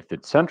if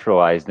it's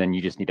centralized, then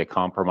you just need to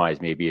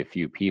compromise maybe a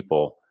few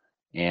people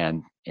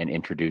and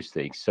introduce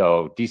things.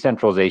 So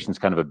decentralization is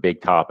kind of a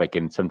big topic,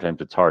 and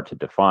sometimes it's hard to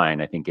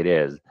define. I think it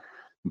is.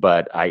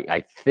 But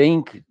I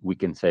think we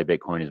can say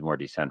Bitcoin is more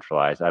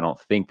decentralized. I don't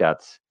think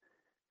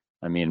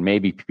I mean,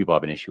 maybe people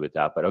have an issue with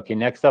that. But okay,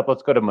 next up,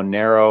 let's go to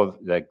Monero,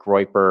 the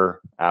Groyper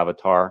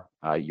avatar.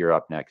 You're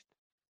up next.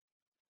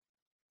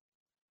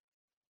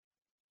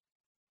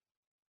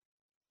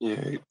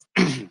 Yeah,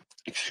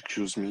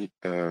 excuse me.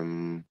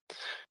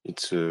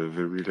 It's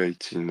very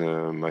late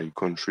in my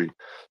country,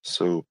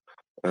 so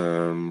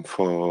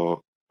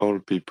for all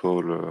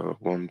people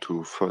want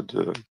to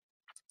further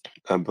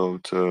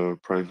about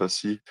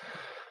privacy,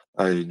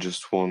 I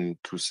just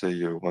want to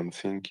say one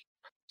thing: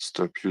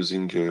 stop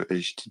using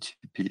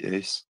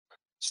HTTPS.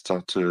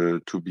 Start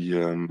to be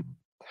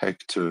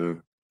hacked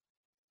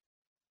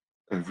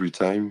every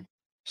time.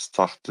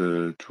 Start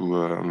to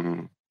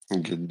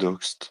get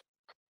doxxed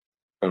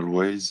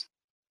always.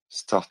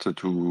 Start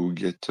to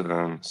get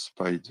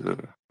spied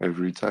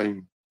every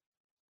time.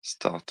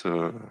 Start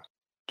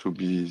to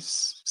be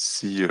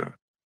see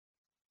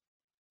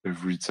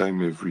every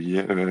time, every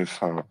year.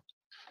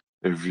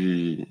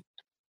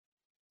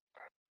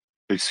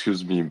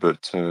 Excuse me,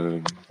 but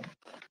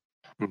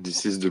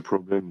this is the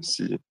problem.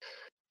 See,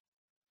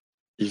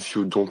 if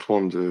you don't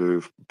want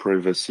the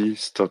privacy,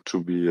 start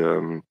to be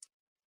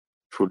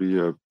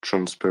fully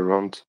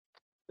transparent,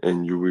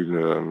 and you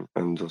will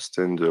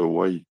understand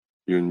why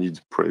you need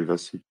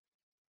privacy.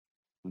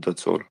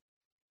 That's all.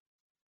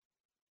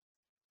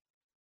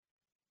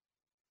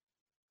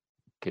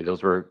 Okay,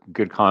 those were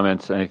good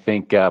comments. And I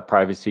think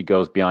privacy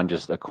goes beyond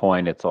just a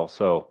coin. It's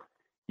also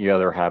your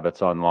other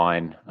habits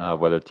online,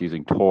 whether it's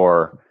using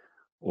Tor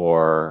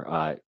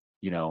or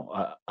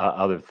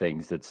other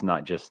things. It's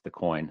not just the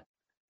coin.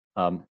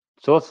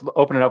 So let's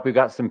open it up. We've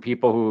got some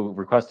people who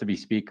request to be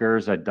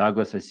speakers.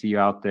 Douglas, I see you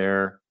out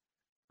there.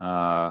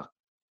 A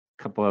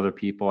couple other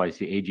people. I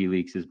see AG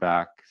Leaks is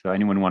back. So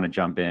anyone want to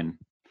jump in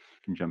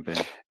can jump in.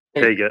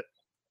 Hey, good.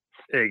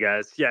 Hey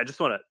guys. Yeah, I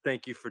just want to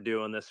thank you for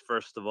doing this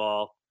first of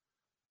all.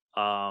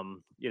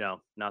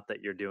 Not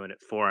that you're doing it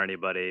for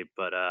anybody,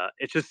 but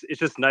it's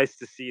just nice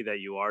to see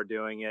that you are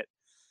doing it.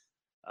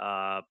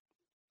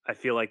 I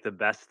feel like the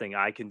best thing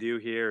I can do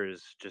here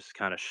is just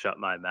kind of shut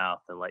my mouth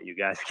and let you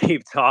guys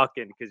keep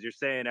talking, because you're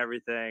saying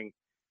everything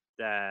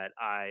that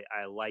I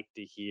like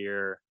to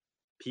hear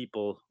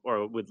people,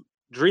 or would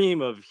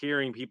dream of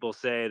hearing people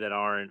say, that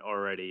aren't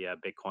already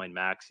Bitcoin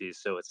maxis.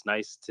 So it's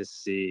nice to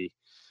see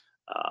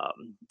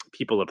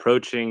people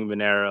approaching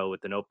Monero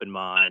with an open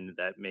mind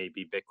that may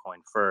be Bitcoin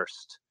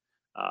first,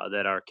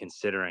 that are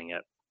considering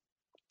it.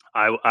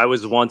 I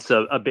was once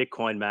a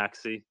Bitcoin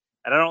maxi,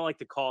 and I don't like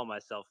to call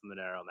myself a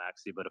Monero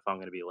maxi, but if I'm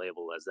going to be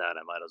labeled as that,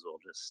 I might as well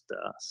just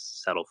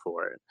settle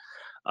for it.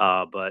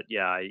 But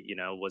yeah, I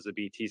was a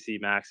BTC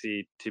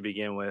maxi to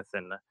begin with,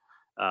 and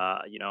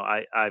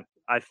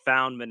I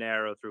found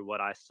Monero through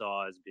what I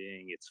saw as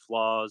being its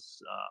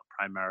flaws,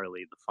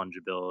 primarily the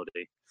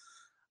fungibility.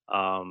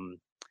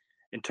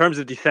 In terms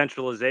of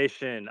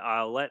decentralization,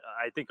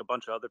 I think a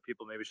bunch of other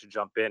people maybe should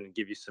jump in and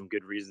give you some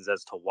good reasons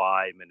as to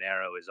why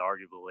Monero is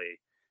arguably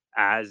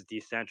as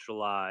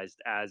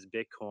decentralized as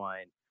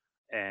Bitcoin,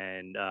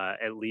 and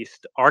at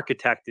least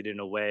architected in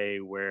a way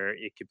where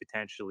it could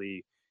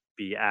potentially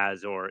be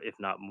as, or if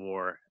not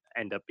more,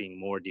 end up being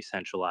more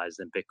decentralized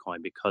than Bitcoin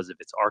because of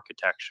its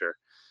architecture.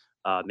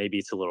 Maybe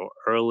it's a little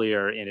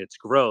earlier in its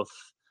growth,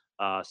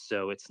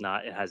 so it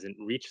hasn't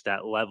reached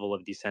that level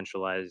of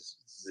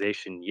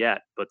decentralization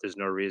yet, but there's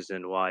no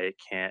reason why it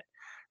can't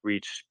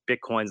reach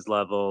Bitcoin's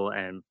level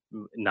and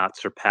not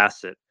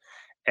surpass it.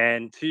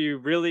 And to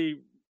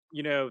really,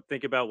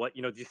 think about what,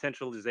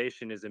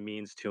 decentralization is a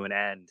means to an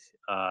end,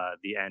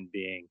 the end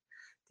being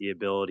the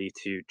ability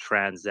to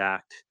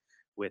transact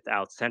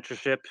without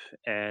censorship,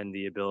 and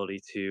the ability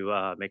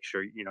to make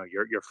sure,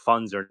 your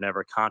funds are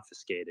never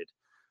confiscated.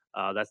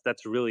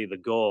 That's really the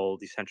goal.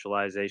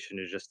 Decentralization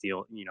is just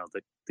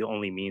the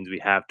only means we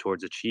have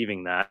towards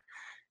achieving that.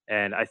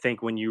 And I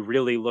think when you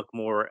really look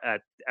more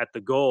at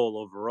the goal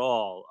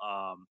overall,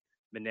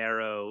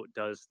 Monero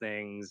does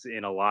things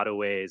in a lot of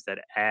ways that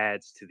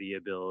adds to the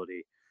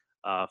ability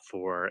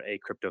for a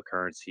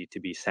cryptocurrency to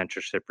be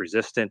censorship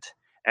resistant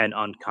and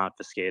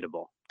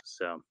unconfiscatable.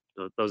 So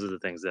those are the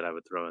things that I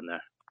would throw in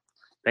there.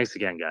 Thanks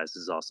again, guys.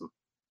 This is awesome.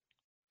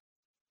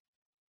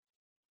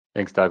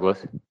 Thanks,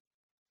 Douglas.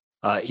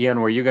 Ian,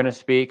 were you going to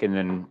speak? And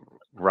then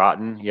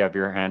Rotten, you have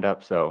your hand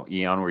up. So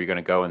Ian, were you going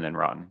to go, and then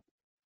Rotten?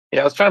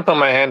 Yeah, I was trying to put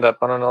my hand up.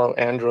 I don't know,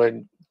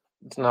 Android,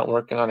 it's not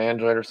working on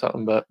Android or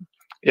something, but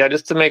yeah,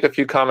 just to make a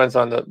few comments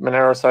on the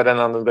Monero side and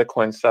on the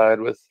Bitcoin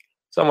side. With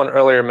someone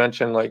earlier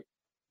mentioned, like,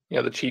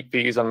 the cheap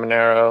fees on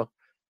Monero,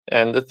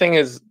 and the thing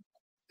is,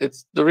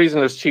 it's the reason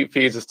there's cheap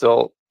fees is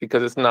still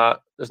because there's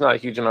not a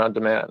huge amount of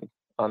demand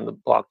on the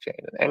blockchain,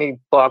 and any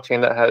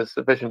blockchain that has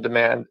sufficient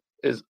demand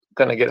is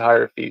going to get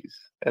higher fees,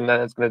 and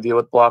then it's going to deal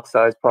with block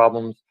size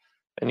problems,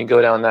 and you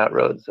go down that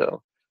road.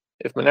 So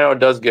if Monero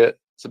does get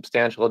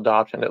substantial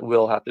adoption, it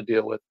will have to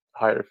deal with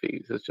higher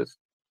fees. It's just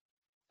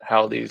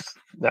how these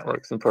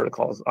networks and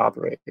protocols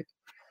operate.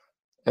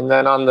 And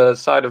then on the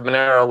side of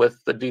Monero, with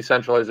the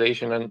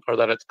decentralization, or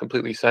that it's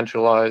completely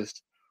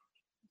centralized,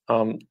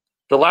 the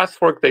last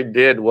fork they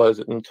did was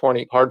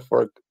hard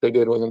fork they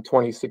did was in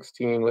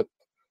 2016 with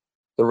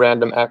the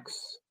RandomX.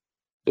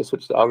 They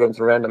switched the algorithm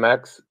to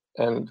RandomX,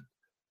 and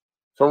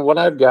from what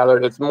I've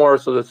gathered, it's more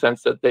so the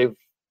sense that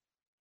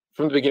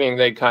from the beginning,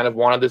 they kind of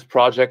wanted this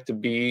project to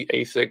be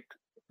ASIC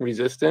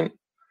resistant.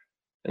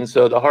 And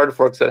so the hard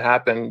forks that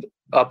happened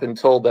up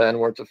until then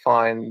were to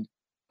find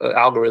an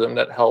algorithm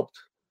that helped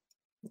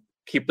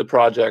keep the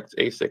project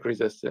ASIC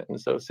resistant.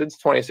 And so since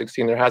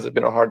 2016, there hasn't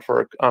been a hard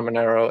fork on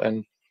Monero.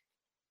 And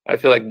I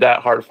feel like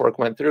that hard fork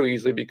went through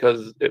easily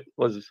because it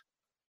was,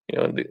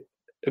 the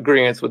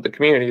agreements with the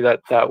community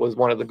that was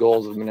one of the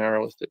goals of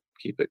Monero, was to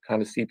keep it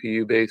kind of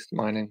CPU-based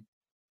mining.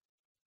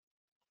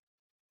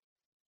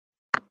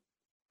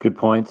 Good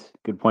points.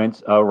 Good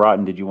points.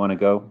 Rotten, did you want to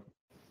go?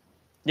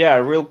 Yeah,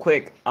 real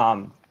quick.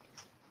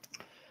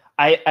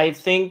 I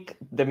think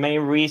the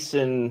main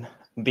reason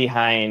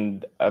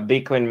behind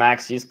Bitcoin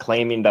maxis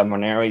claiming that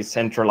Monero is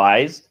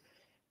centralized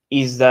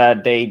is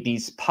that they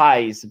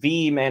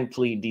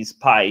vehemently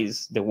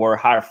despise the word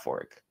hard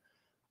fork.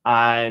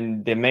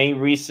 And the main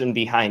reason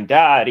behind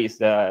that is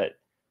that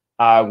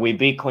with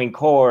Bitcoin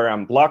Core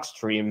and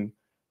Blockstream,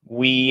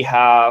 we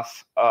have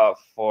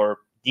for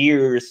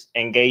years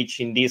engaged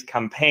in this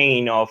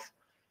campaign of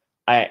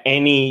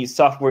any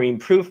software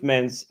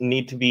improvements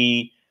need to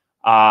be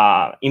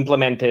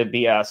implemented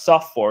via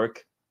soft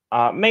fork,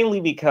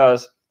 mainly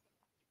because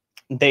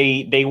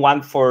they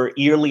want for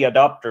early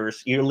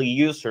adopters, early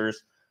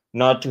users,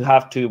 not to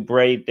have to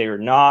break their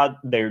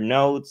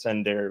nodes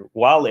and their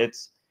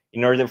wallets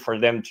in order for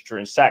them to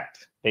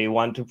transact. They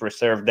want to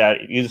preserve that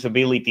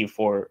usability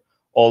for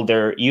all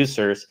their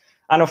users.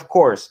 And of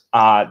course,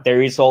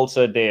 there is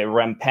also the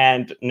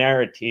rampant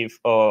narrative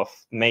of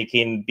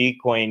making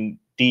Bitcoin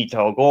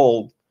digital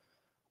gold.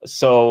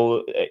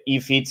 So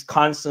if it's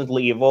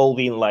constantly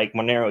evolving like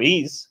Monero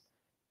is,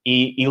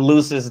 it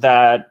loses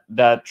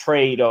that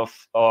trait of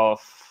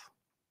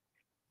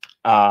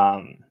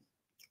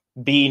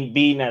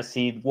being as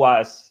it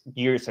was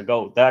years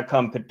ago, that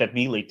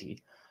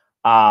compatibility.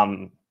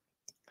 I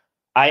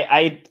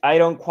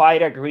don't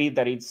quite agree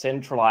that it's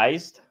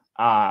centralized.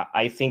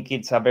 I think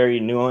it's a very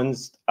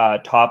nuanced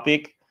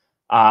topic.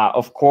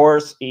 Of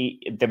course,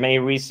 the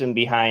main reason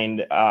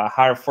behind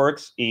hard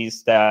forks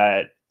is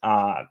that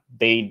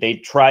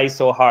they try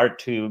so hard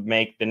to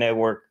make the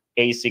network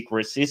ASIC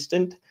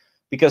resistant,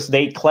 because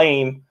they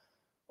claim,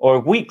 or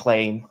we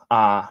claim,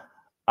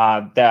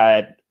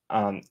 that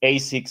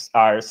ASICs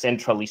are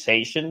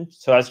centralization.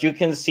 So as you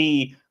can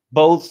see,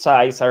 both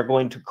sides are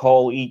going to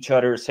call each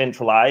other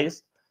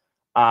centralized,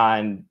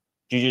 and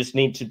you just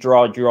need to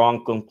draw your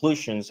own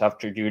conclusions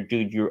after you do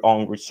your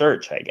own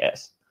research, I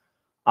guess.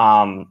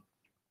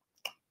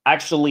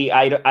 Actually,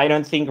 I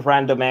don't think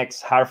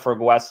RandomX hard fork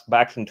was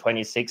back in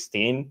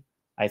 2016.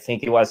 I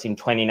think it was in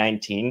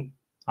 2019.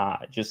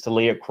 Just a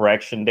little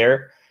correction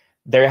there.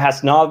 There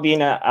has not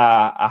been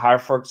a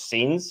hard fork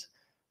since,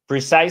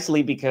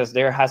 precisely because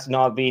there has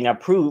not been a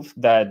proof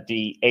that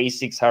the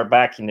ASICs are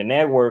back in the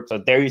network. So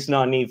there is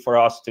no need for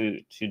us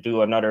to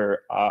do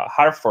another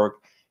hard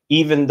fork,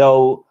 even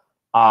though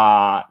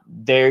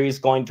there is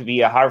going to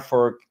be a hard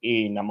fork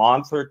in a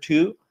month or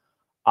two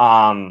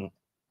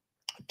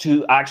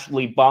to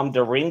actually bump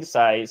the ring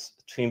size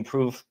to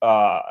improve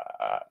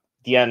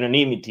the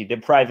anonymity, the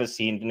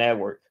privacy in the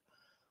network.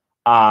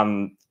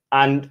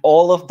 And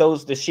all of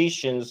those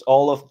decisions,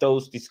 all of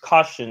those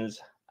discussions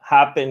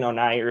happen on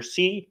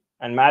IRC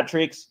and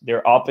Matrix.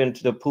 They're open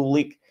to the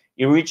public.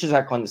 It reaches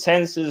a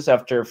consensus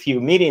after a few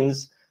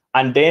meetings,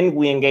 and then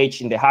we engage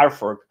in the hard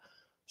fork.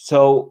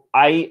 So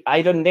I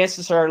don't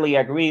necessarily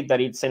agree that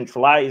it's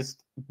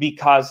centralized,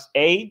 because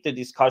the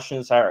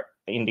discussions are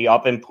in the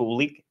open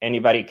public.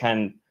 Anybody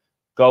can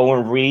go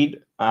and read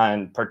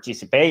and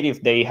participate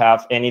if they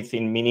have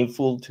anything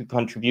meaningful to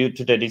contribute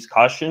to the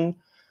discussion.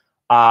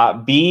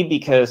 B,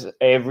 because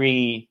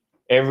every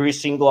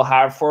single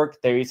hard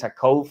fork, there is a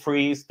code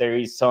freeze, there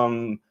is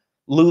some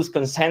loose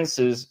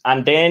consensus,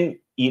 and then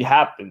it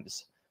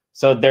happens.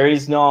 So there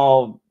is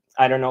no,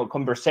 I don't know,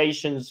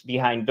 conversations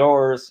behind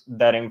doors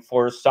that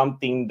enforce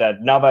something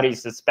that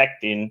nobody's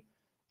expecting.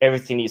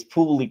 Everything is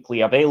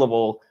publicly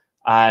available,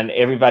 and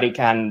everybody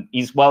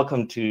is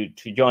welcome to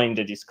join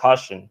the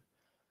discussion.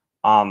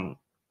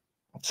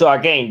 So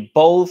again,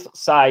 both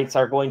sides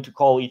are going to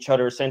call each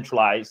other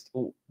centralized.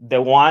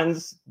 The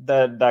ones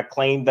that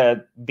claim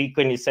that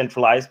Bitcoin is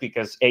centralized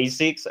because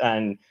ASICs,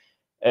 and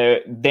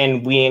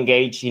then we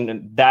engage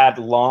in that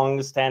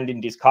long-standing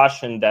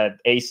discussion that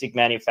ASIC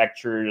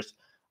manufacturers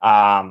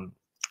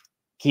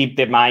keep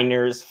the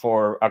miners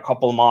for a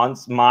couple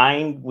months,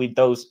 mine with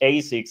those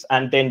ASICs,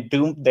 and then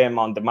dump them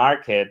on the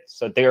market,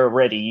 so they're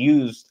already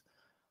used.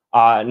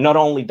 Not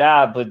only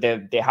that, but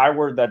the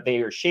hardware that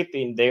they are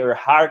shipping, they are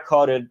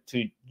hard-coded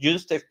to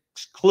just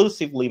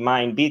exclusively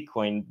mine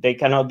Bitcoin. They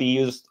cannot be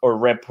used or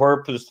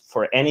repurposed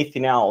for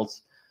anything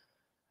else.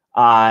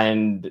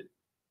 And,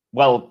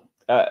 well,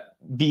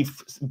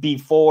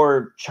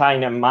 before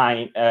China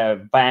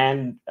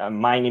banned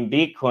mining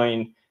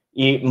Bitcoin,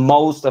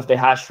 most of the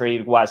hash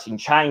rate was in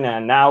China,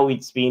 and now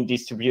it's being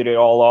distributed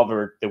all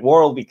over the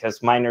world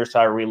because miners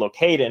are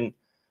relocating.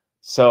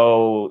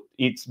 So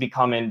it's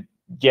becoming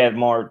get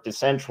more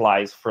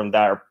decentralized from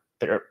that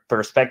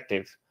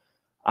perspective.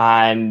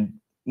 And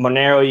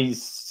Monero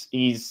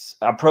is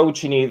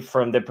approaching it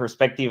from the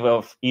perspective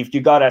of, if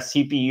you got a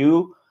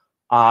CPU,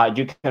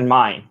 you can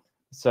mine.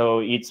 So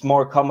it's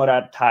more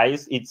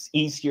commoditized. It's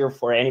easier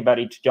for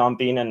anybody to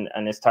jump in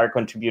and start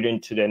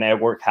contributing to the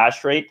network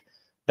hash rate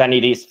than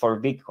it is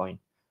for Bitcoin.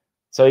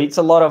 So it's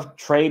a lot of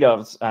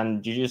trade-offs,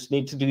 and you just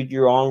need to do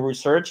your own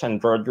research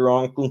and draw your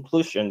own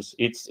conclusions.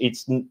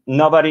 It's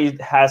nobody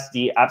has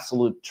the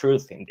absolute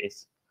truth in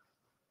this.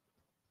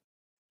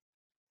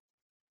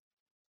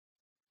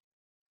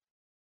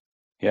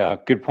 Yeah,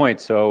 good point.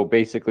 So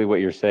basically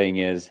what you're saying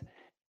is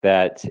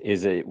that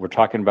we're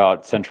talking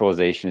about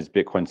centralization. Is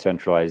Bitcoin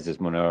centralized? Is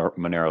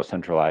Monero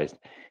centralized?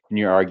 And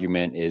your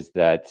argument is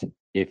that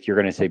if you're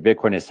going to say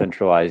Bitcoin is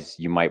centralized,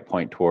 you might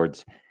point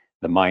towards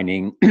the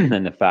mining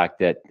and the fact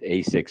that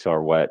ASICs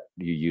are what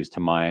you use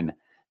to mine.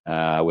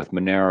 With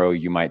Monero,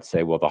 you might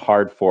say, well, the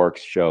hard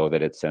forks show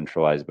that it's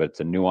centralized, but it's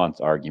a nuanced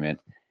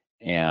argument,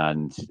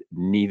 and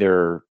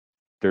there's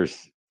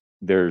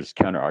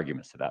counter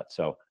arguments to that.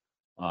 So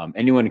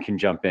anyone can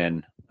jump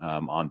in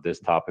on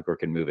this topic or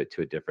can move it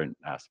to a different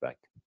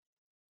aspect.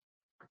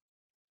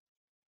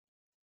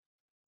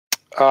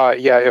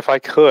 Yeah, if I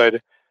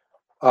could,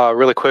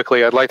 really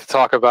quickly, I'd like to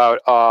talk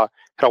about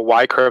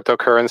why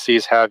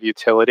cryptocurrencies have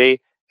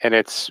utility, and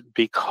it's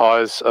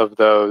because of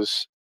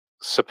those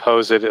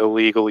supposed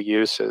illegal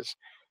uses.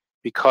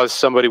 Because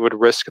somebody would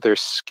risk their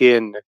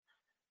skin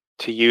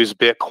to use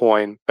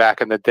Bitcoin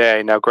back in the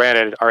day. Now,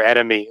 granted, our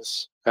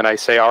enemies, and I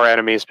say our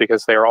enemies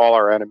because they are all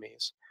our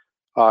enemies,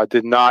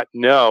 did not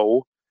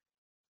know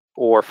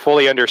or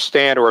fully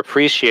understand or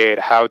appreciate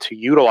how to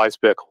utilize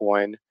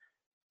Bitcoin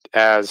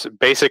as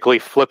basically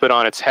flip it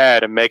on its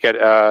head and make it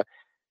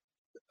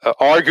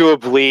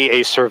arguably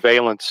a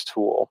surveillance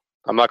tool.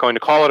 I'm not going to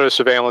call it a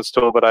surveillance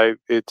tool, but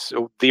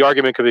the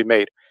argument could be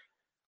made.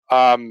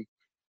 I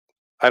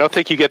don't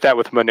think you get that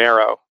with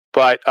Monero,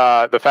 but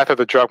the fact that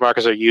the drug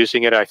markets are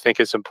using it, I think,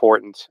 is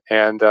important.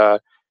 And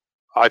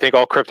I think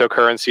all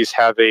cryptocurrencies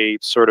have a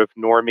sort of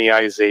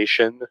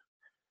normalization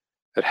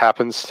that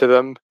happens to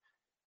them.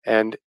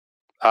 And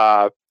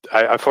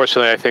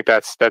unfortunately, I think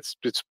it's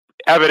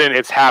evident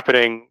it's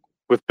happening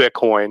with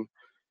Bitcoin,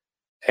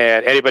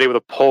 and anybody with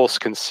a pulse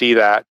can see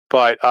that.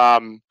 But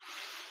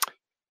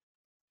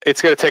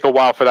it's going to take a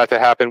while for that to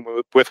happen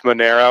with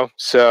Monero.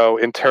 So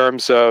in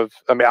terms of,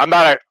 I mean, I'm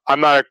not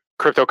a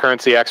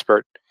cryptocurrency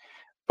expert,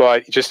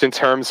 but just in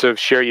terms of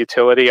sheer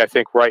utility, I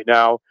think right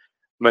now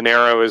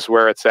Monero is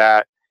where it's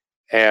at,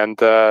 and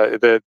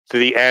the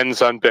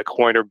ends on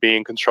Bitcoin are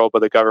being controlled by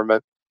the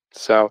government.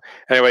 So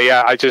anyway,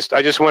 yeah, I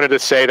just wanted to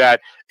say that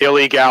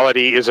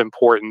illegality is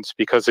important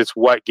because it's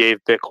what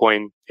gave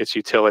Bitcoin its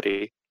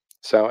utility.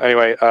 So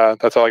anyway,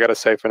 that's all I got to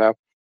say for now.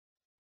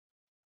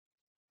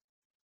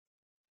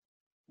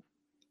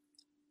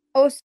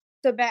 Also,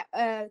 to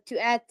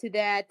add to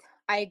that,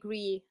 I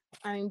agree.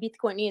 I mean,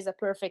 Bitcoin is a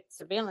perfect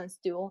surveillance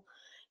tool,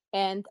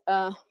 and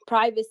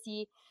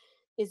privacy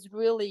is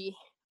really,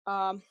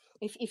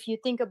 if you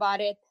think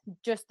about it,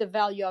 just the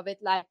value of it.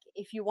 Like,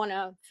 if you want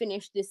to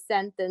finish this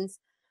sentence,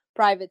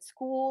 private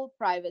school,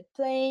 private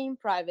plane,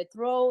 private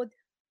road,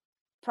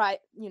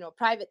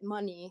 private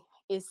money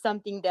is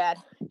something that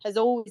has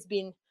always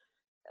been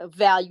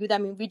valued. I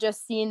mean, we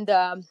just seen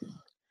the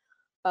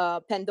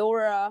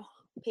Pandora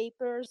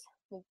Papers.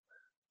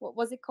 What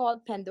was it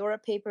called? Pandora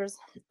Papers.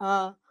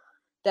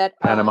 That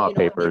Panama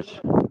Papers.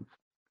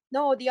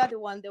 No, the other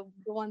one, the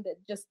one that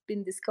just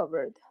been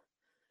discovered,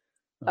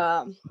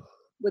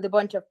 with a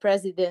bunch of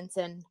presidents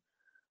and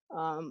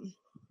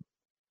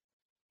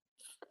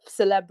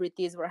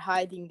celebrities were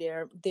hiding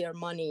their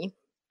money.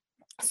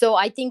 So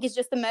I think it's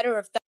just a matter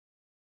of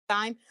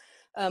time.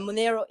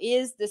 Monero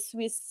is the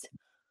Swiss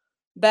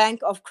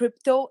bank of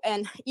crypto,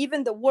 and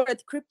even the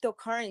word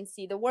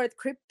cryptocurrency, the word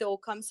crypto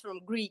comes from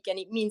Greek and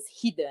it means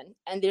hidden,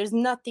 and there's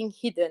nothing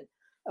hidden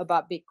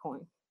about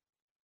Bitcoin.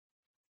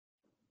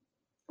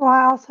 Well,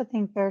 I also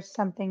think there's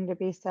something to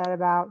be said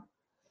about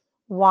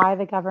why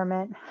the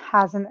government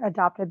hasn't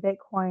adopted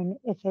Bitcoin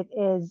if it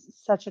is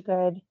such a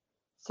good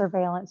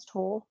surveillance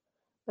tool,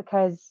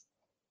 because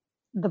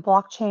the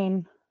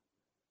blockchain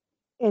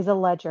is a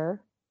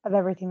ledger of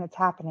everything that's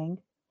happening.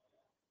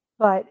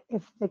 But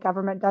if the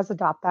government does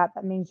adopt that,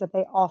 that means that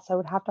they also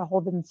would have to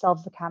hold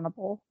themselves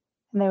accountable,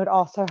 and they would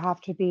also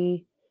have to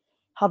be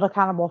held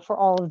accountable for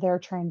all of their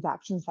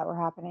transactions that were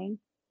happening.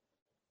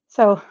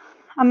 So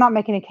I'm not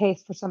making a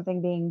case for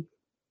something being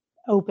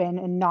open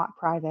and not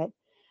private,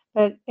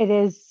 but it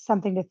is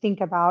something to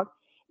think about.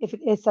 If it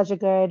is such a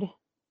good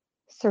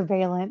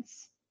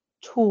surveillance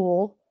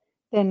tool,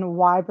 then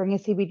why bring a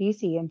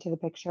CBDC into the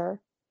picture?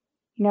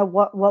 You know,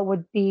 what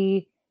would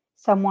be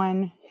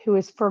someone who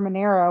is for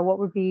Monero, what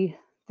would be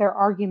their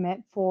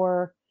argument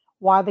for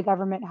why the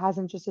government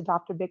hasn't just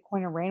adopted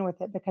Bitcoin and ran with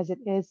it? Because it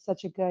is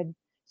such a good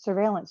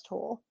surveillance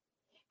tool.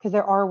 Because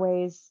there are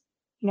ways,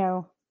 you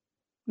know,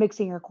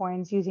 mixing your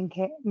coins using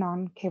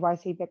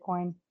non-KYC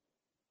Bitcoin.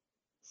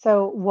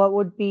 So what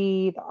would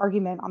be the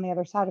argument on the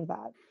other side of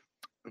that?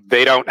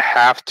 They don't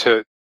have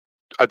to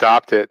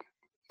adopt it.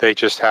 They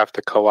just have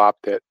to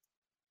co-opt it.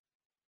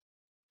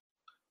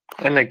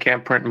 And they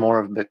can't print more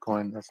of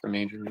Bitcoin. That's the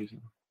major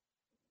reason.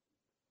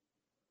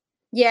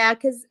 Yeah,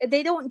 because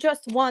they don't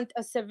just want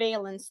a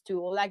surveillance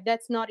tool. Like,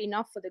 that's not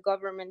enough for the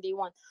government. They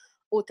want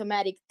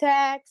automatic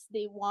tax.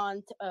 They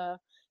want,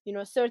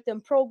 certain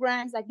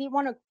programs. Like, they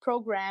want to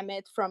program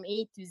it from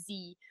A to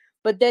Z.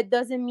 But that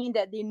doesn't mean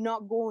that they're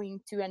not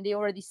going to, and they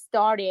already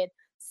started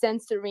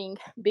censoring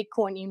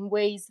Bitcoin in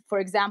ways. For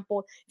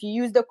example, if you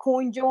use the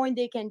CoinJoin,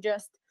 they can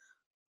just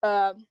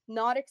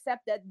not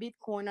accept that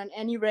Bitcoin on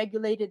any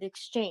regulated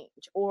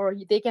exchange, or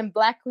they can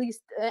blacklist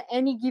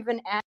any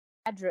given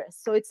address.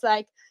 So it's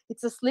like,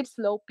 it's a slip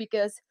slope,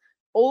 because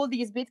all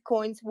these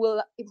Bitcoin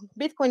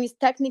is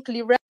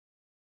technically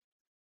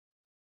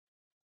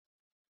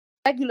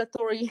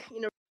regulatory,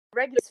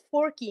 regular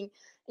forking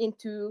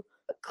into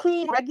a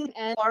clean, regular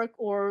and dark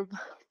or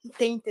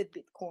tainted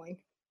Bitcoin.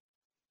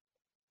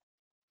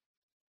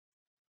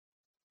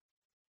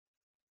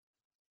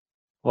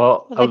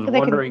 Well, I was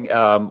wondering,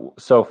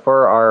 so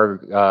for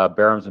our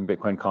Barrams and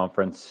Bitcoin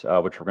conference,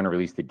 which we're going to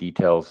release the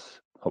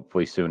details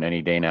hopefully soon,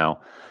 any day now,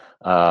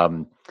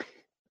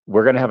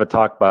 we're going to have a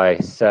talk by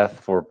Seth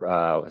for,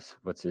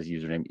 what's his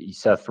username?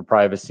 Seth for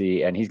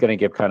Privacy, and he's going to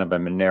give kind of a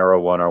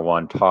Monero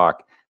 101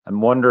 talk. I'm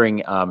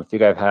wondering if you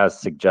guys have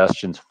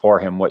suggestions for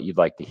him, what you'd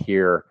like to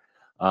hear.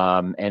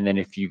 And then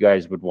if you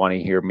guys would want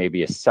to hear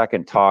maybe a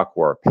second talk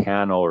or a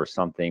panel or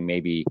something,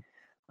 maybe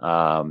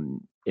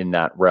in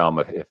that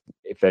realm.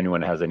 If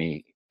anyone has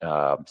any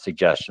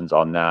suggestions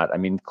on that, I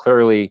mean,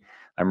 clearly,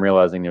 I'm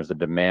realizing there's a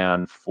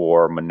demand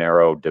for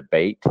Monero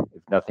debate,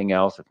 if nothing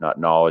else, if not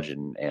knowledge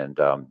and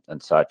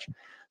such.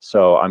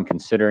 So I'm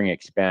considering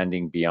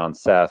expanding beyond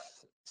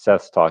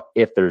Seth's talk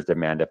if there's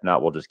demand. If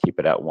not, we'll just keep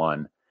it at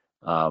one.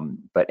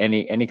 But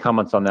any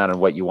comments on that and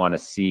what you want to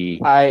see?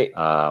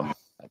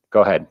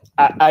 Go ahead.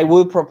 I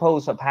would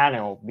propose a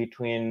panel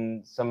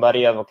between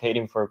somebody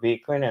advocating for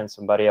Bitcoin and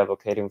somebody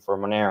advocating for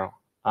Monero.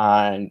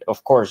 And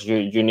of course,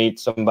 you need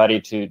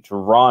somebody to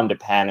run the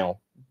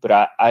panel.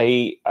 But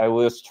I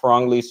will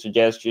strongly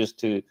suggest just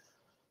to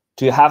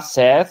have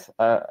Seth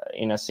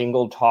in a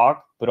single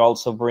talk, but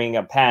also bring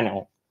a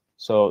panel.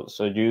 So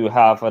you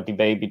have a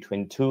debate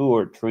between 2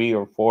 or 3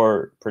 or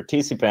 4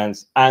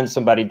 participants and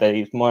somebody that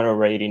is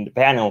moderating the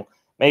panel,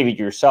 maybe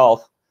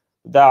yourself.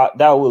 That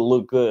will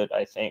look good,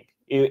 I think.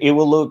 It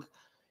will look,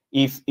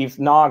 if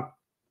not,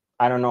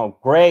 I don't know,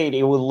 great,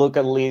 it will look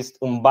at least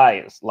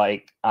unbiased.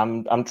 Like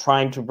I'm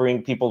trying to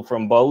bring people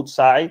from both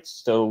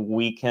sides so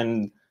we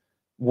can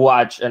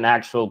watch an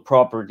actual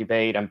proper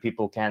debate and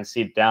people can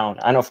sit down.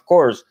 And of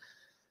course,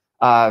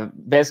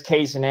 best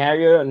case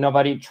scenario,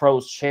 nobody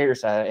throws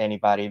chairs at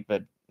anybody,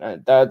 but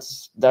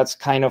that's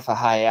kind of a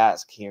high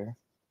ask here.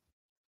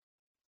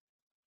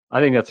 I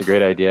think that's a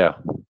great idea.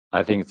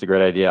 I think it's a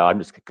great idea. I'm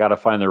just got to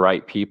find the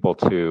right people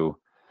to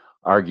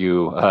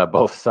argue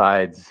both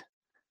sides.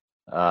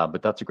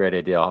 But that's a great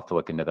idea. I'll have to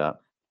look into that.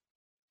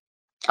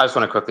 I just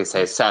want to quickly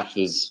say Seth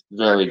is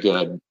very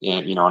good,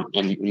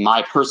 in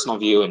my personal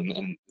view,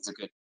 and is a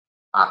good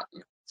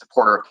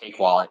supporter of Cake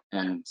Wallet,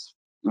 and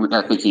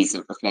I think he's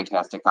a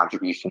fantastic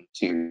contribution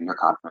to your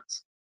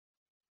conference.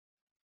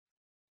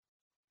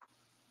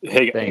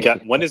 Hey,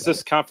 when is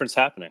this conference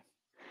happening?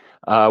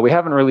 We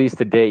haven't released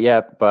the date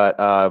yet, but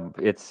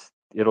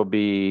it'll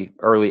be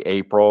early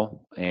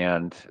April,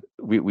 and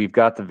we've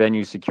got the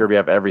venue secured. We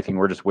have everything.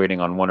 We're just waiting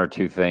on 1 or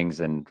 2 things,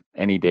 and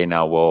any day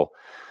now we'll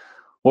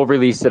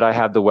release it. I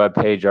have the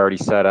webpage already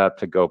set up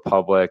to go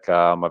public.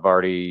 I've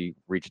already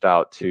reached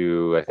out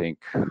to, I think,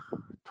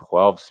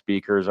 12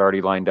 speakers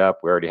already lined up.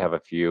 We already have a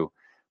few,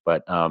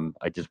 but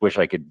I just wish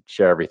I could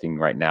share everything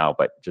right now,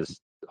 but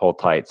just hold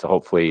tight. So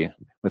hopefully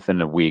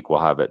within a week we'll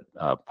have it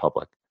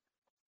public.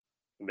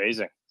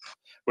 Amazing.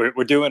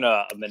 We're doing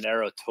a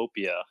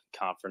Monerotopia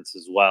conference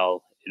as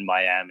well in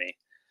Miami,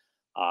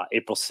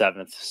 April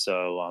 7th.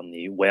 So on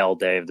the whale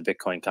day of the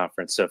Bitcoin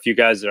conference. So if you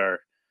guys are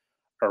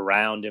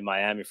around in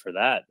Miami for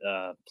that,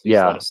 please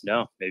let us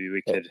know. Maybe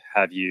we could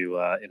have you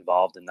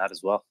involved in that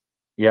as well.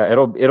 Yeah,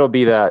 it'll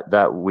be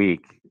that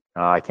week.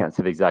 I can't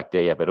say the exact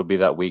day yet, but it'll be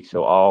that week.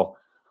 So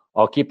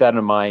I'll keep that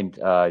in mind.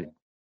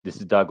 This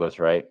is Douglas,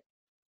 right?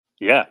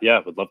 Yeah,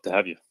 would love to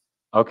have you.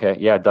 Okay,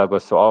 yeah,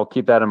 Douglas. So I'll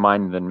keep that in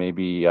mind and then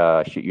maybe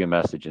shoot you a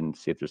message and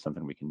see if there's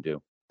something we can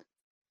do.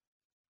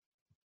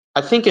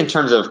 I think in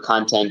terms of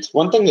content,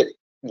 one thing that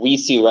we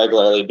see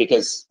regularly,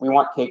 because we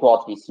want Cake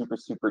Wallet to be super,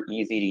 super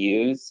easy to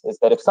use, is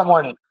that if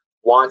someone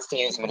wants to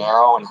use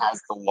Monero and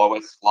has the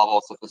lowest level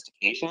of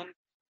sophistication,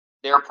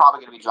 they're probably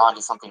going to be drawn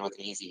to something with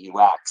an easy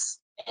UX.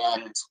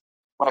 And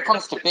when it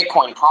comes to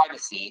Bitcoin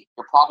privacy,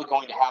 you're probably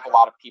going to have a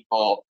lot of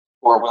people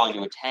who are willing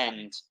to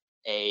attend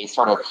a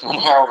sort of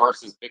Monero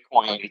versus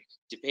Bitcoin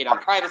debate on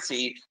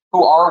privacy,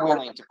 who are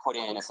willing to put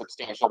in a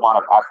substantial amount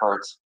of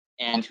effort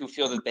and who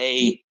feel that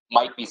they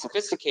might be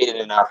sophisticated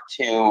enough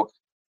to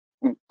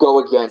go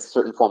against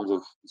certain forms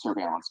of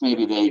surveillance.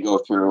 Maybe they go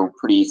through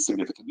pretty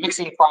significant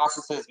mixing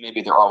processes.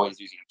 Maybe they're always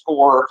using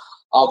Tor,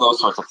 all those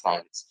sorts of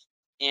things.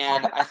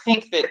 And I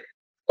think that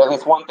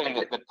that's one thing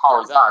that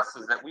powers us,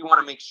 is that we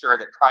want to make sure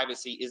that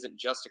privacy isn't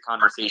just a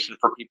conversation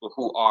for people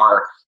who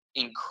are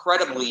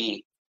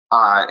incredibly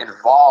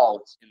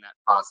involved in that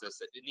process.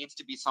 It needs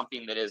to be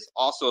something that is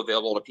also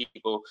available to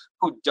people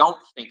who don't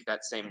think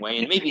that same way.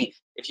 And maybe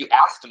if you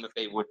asked them if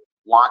they would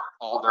want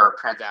all their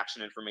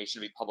transaction information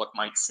to be public,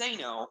 might say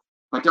no,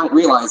 but don't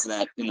realize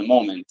that in the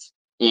moment.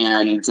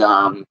 And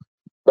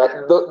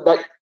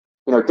that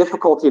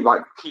difficulty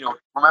about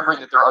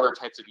remembering that there are other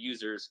types of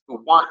users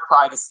who want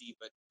privacy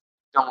but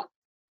don't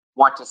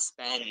want to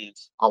spend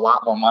a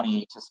lot more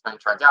money to spend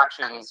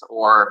transactions,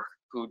 or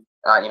who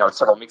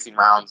several mixing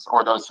rounds,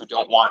 or those who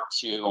don't want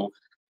to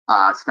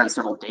spend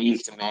several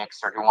days to mix,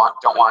 or don't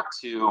want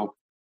to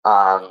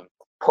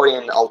put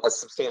in a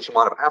substantial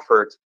amount of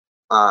effort,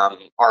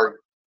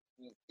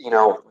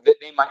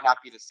 they might not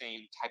be the same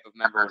type of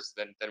members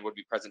than would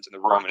be present in the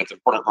room, and it's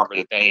important to remember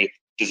that they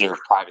deserve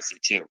privacy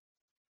too.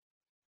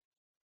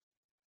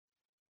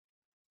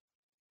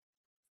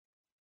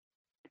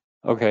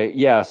 Okay,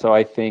 yeah. So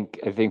I think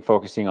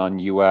focusing on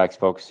UX,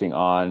 focusing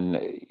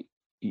on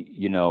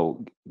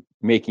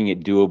making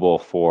it doable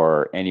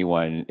for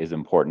anyone is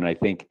important. I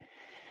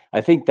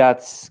think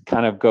that's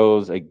kind of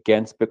goes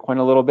against Bitcoin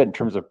a little bit in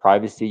terms of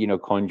privacy.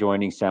 Coin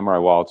joining, Samurai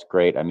Wallet's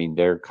great. I mean,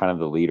 they're kind of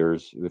the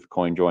leaders with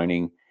coin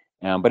joining,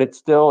 but it's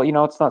still,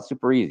 it's not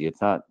super easy. It's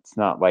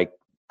not like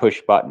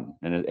push button,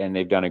 and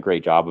they've done a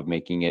great job of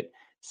making it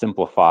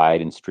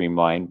simplified and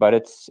streamlined. But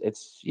it's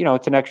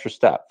an extra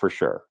step for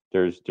sure.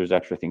 There's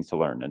extra things to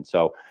learn, and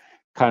so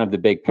kind of the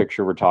big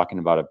picture, we're talking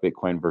about a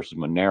Bitcoin versus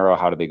Monero.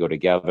 How do they go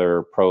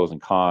together? Pros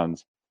and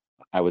cons.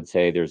 I would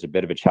say there's a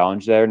bit of a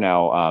challenge there.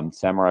 Now,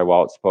 Samurai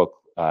Wallet spoke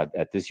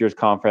at this year's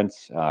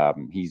conference.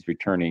 He's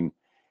returning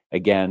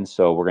again,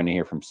 so we're going to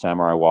hear from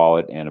Samurai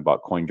Wallet and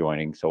about coin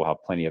joining. So we'll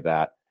have plenty of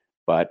that.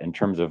 But in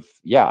terms of,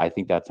 yeah, I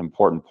think that's an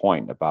important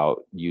point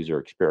about user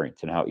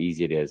experience and how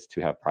easy it is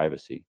to have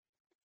privacy.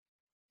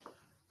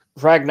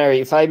 Ragnar,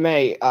 if I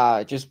may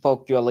just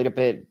poke you a little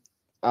bit,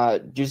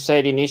 you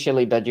said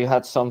initially that you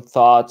had some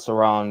thoughts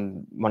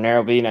around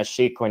Monero being a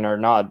shitcoin or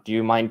not. Do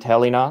you mind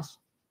telling us?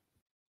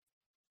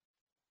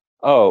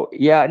 Oh,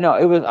 yeah, no,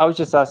 I was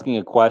just asking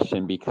a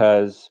question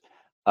because,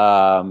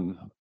 so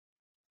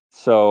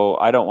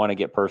I don't want to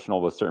get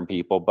personal with certain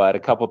people, but a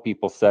couple of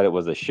people said it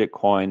was a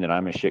shitcoin and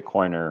I'm a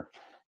shitcoiner.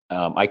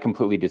 I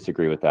completely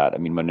disagree with that. I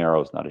mean,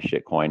 Monero is not a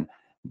shitcoin,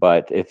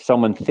 but if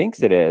someone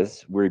thinks it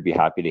is, we'd be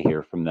happy to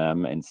hear from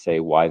them and say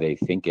why they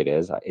think it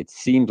is. It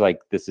seems like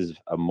this is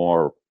a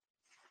more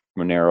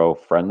Monero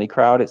friendly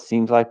crowd, it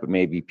seems like, but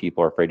maybe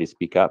people are afraid to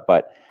speak up.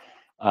 But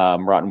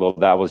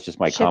Rottenwell, that was just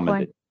my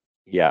comment.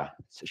 Yeah.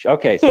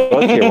 Okay. So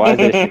let's hear why is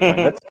it a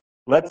shitcoin.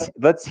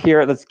 Let's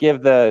hear. Let's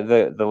give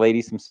the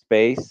lady some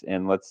space,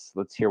 and let's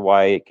hear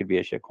why it could be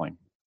a shitcoin.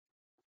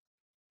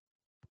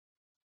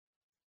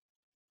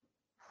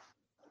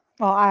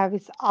 Well, I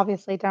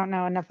obviously don't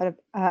know enough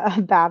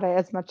about it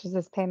as much as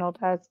this panel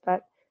does,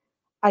 but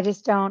I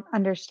just don't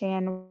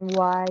understand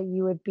why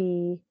you would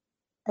be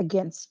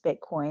against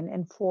Bitcoin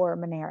and for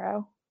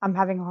Monero. I'm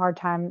having a hard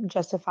time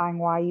justifying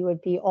why you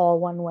would be all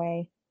one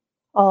way,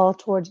 all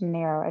towards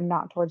Monero and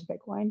not towards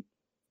Bitcoin.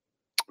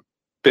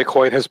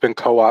 Bitcoin has been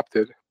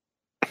co-opted.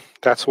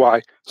 That's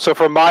why. So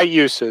for my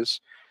uses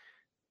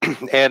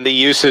and the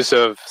uses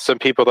of some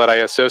people that I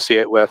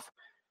associate with,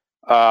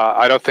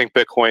 I don't think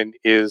Bitcoin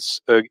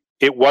is.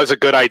 It was a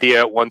good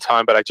idea at one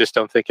time, but I just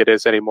don't think it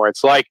is anymore.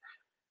 It's like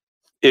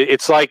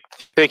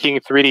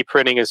thinking 3D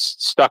printing is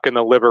stuck in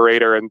the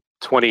Liberator in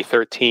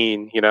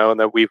 2013, and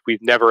that we've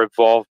never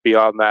evolved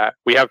beyond that.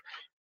 We have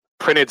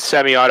printed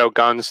semi-auto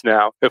guns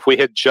now. If we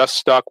had just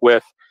stuck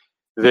with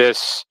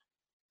this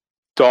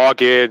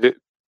dogged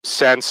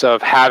sense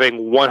of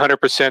having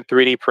 100%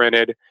 3D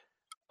printed,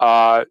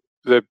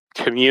 the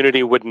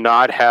community would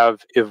not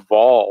have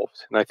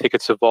evolved. And I think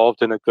it's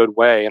evolved in a good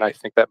way. And I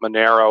think that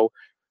Monero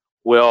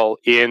will,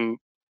 in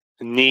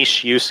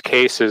niche use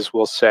cases,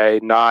 will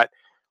say, not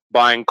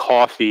buying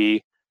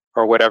coffee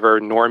or whatever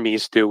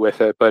normies do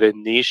with it, but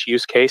in niche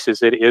use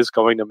cases, it is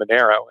going to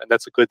Monero, and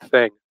that's a good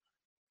thing.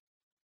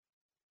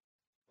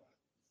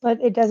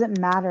 But it doesn't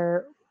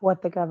matter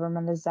what the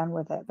government has done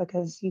with it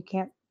because you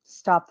can't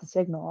stop the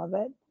signal of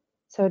it.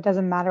 So it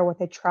doesn't matter what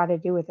they try to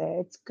do with it.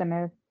 It's going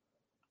to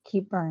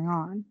keep burning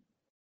on.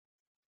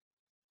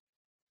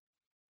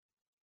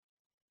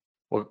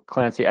 Well,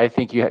 Clancy, I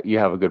think you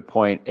have a good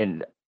point.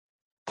 And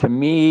to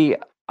me,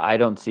 I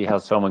don't see how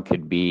someone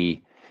could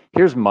be,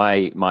 here's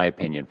my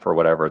opinion for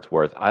whatever it's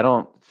worth. I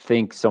don't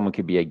think someone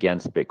could be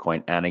against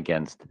Bitcoin and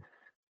against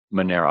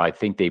Monero. I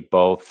think they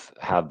both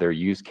have their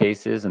use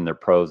cases and their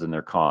pros and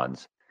their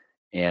cons.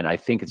 And I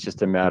think it's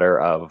just a matter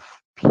of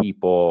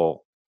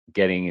people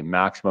getting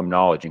maximum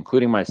knowledge,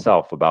 including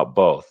myself, about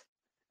both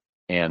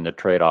and the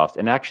trade-offs,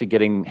 and actually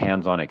getting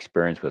hands-on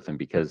experience with them.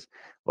 Because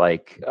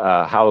like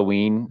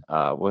Halloween,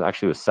 it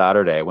was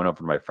Saturday, I went over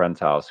to my friend's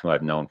house who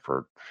I've known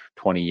for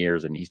 20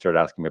 years, and he started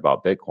asking me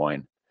about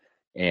Bitcoin.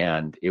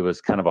 And it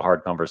was kind of a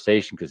hard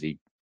conversation because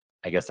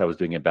I guess I was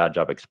doing a bad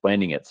job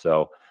explaining it.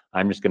 So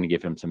I'm just going to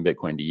give him some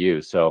Bitcoin to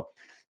use. So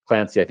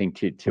Clancy, I think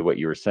to what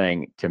you were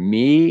saying, to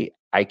me,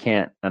 I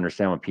can't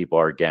understand what people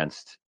are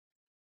against.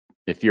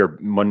 If you're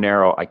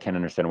Monero, I can't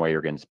understand why you're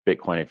against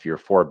Bitcoin. If you're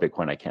for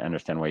Bitcoin, I can't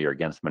understand why you're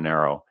against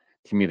Monero.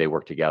 To me, they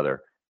work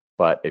together.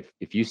 But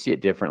if you see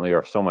it differently, or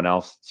if someone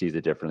else sees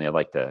it differently, I'd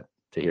like to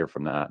hear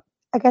from that.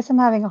 I guess I'm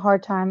having a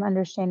hard time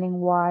understanding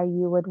why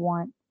you would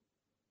want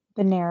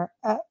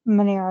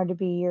Monero to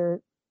be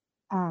your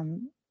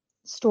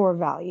store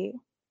value.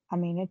 I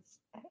mean,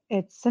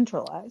 it's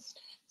centralized.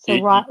 So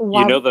why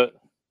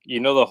you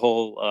know the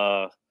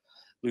whole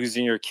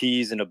losing your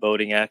keys in a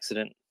boating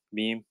accident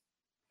meme?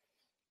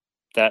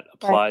 That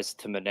applies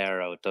to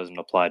Monero. It doesn't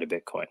apply to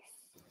Bitcoin.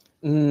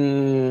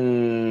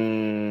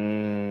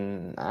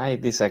 I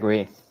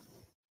disagree.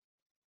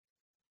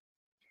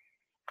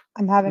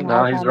 I'm having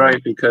No, he's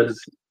right, because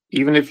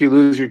even if you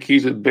lose your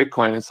keys with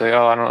Bitcoin and say,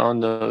 oh, I don't own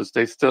those,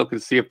 they still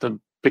could see if the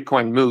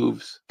Bitcoin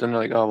moves. Then they're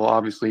like, oh, well,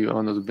 obviously you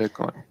own those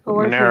Bitcoin. But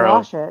what if you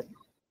wash it?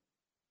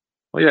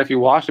 Well, yeah, if you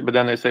wash it, but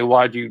then they say,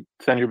 why'd you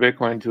send your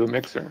Bitcoin to a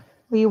mixer?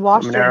 Well, you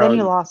washed it, then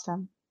you lost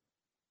them.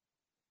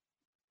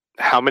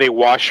 How many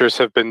washers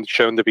have been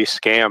shown to be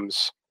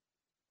scams?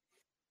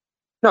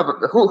 No,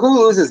 but who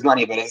loses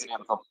money but isn't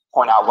able to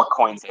point out what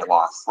coins they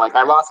lost? Like,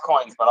 I lost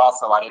coins, but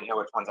also I didn't know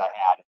which ones I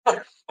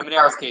had. In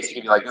Monero's case, you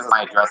could be like, this is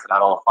my address and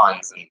not all the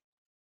funds. And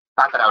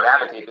not that I would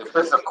advocate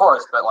this, of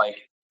course, but like,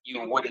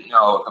 you wouldn't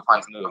know if the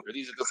funds moved. Or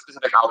these are the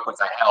specific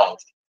outputs I held,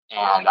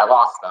 and I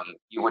lost them.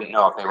 You wouldn't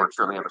know if they were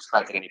truly ever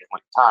spent at any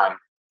point in time.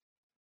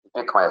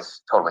 Bitcoin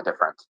is totally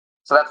different.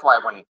 So that's why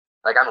when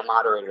Like, I'm a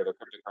moderator of the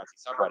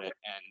cryptocurrency subreddit,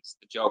 and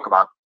the joke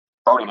about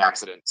boating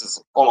accidents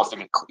is almost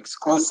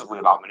exclusively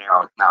about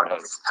Monero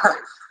nowadays.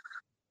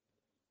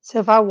 So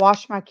if I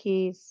wash my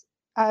keys,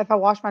 if I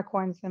wash my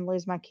coins and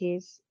lose my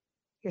keys,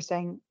 you're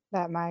saying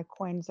that my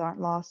coins aren't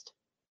lost?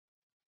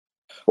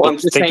 Well, I'm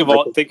Look, just saying,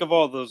 like, think of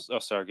all those. Oh,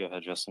 sorry. Go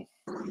ahead, Justin.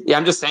 yeah,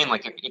 I'm just saying,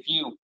 like, if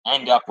you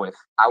end up with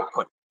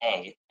output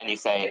A and you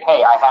say,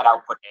 hey, I had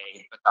output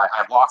A, but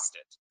I lost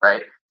it,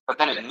 right? But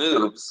then it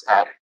moves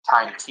at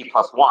time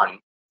t+1,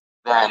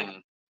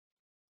 then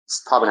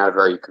it's probably not a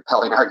very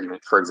compelling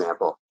argument, for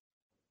example.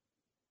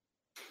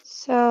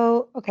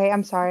 So, okay,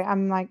 I'm sorry.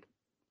 I'm like,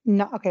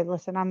 no, okay,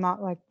 listen, I'm not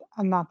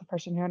the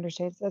person who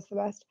understands this the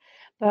best.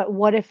 But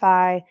what if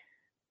I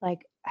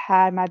like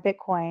had my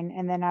Bitcoin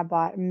and then I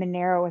bought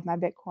Monero with my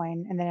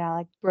Bitcoin and then I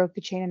like broke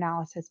the chain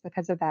analysis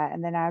because of that.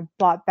 And then I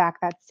bought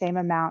back that same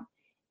amount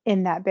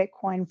in that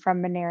Bitcoin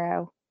from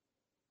Monero.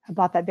 I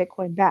bought that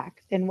Bitcoin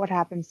back. Then what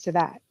happens to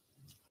that?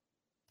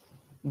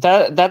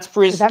 That's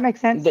Does that make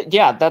sense?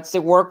 yeah, that's the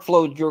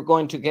workflow you're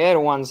going to get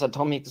once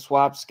atomic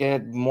swaps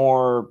get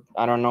more,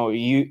 I don't know,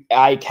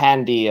 eye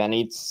candy and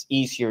it's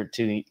easier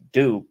to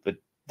do. But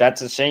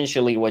that's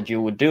essentially what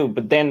you would do.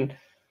 But then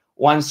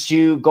once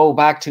you go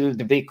back to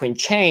the Bitcoin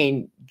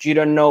chain, you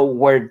don't know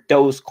where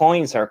those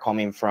coins are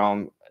coming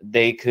from.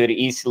 They could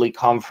easily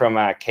come from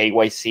a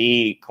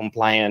KYC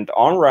compliant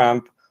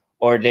on-ramp,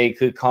 or they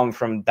could come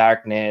from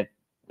darknet.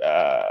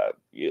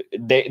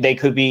 They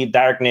could be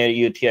darknet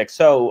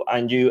UTXO,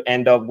 and you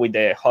end up with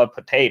a hot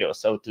potato,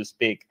 so to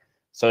speak.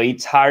 So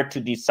it's hard to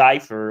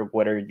decipher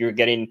whether you're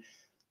getting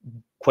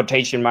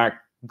quotation mark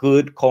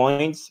good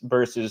coins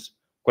versus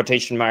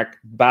quotation mark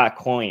bad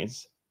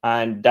coins.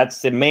 And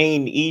that's the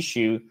main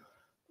issue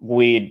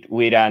with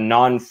a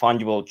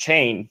non-fungible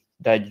chain,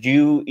 that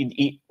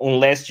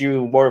unless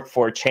you work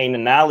for chain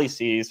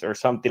analysis or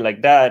something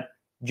like that,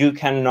 you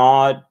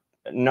cannot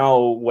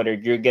know whether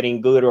you're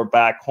getting good or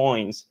bad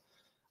coins.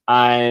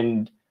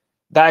 And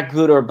that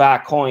good or bad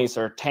coins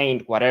or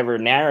taint whatever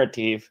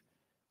narrative,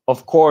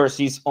 of course,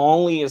 is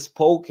only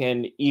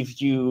spoken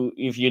if you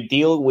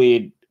deal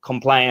with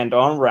compliant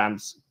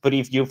on-ramps. But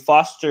if you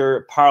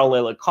foster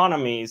parallel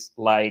economies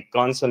like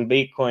Guns and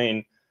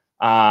Bitcoin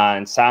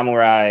and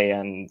Samurai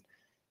and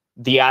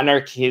the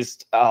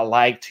anarchists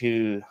like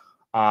to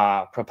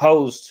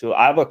propose to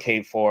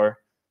advocate for,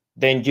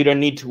 then you don't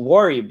need to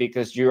worry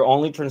because you're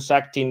only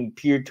transacting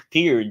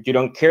peer-to-peer. You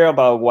don't care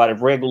about what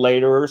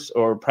regulators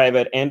or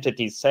private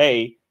entities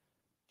say.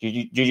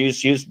 You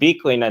just use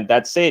Bitcoin and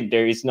that's it.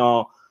 There is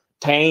no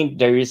taint,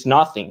 there is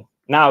nothing.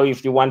 Now,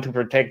 if you want to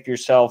protect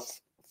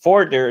yourself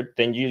further,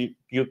 then you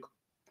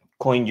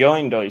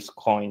coin-join those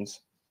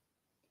coins.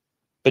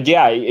 But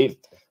yeah, if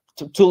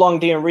too long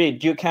didn't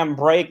read, you can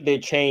break the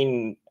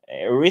chain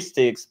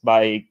heuristics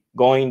by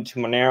going to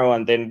Monero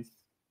and then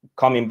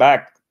coming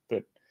back.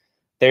 But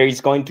there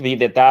is going to be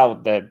the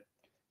doubt that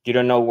you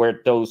don't know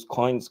where those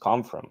coins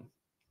come from.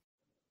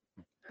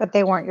 But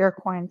they weren't your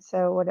coins,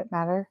 so would it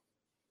matter?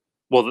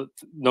 Well,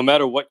 no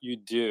matter what you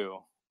do,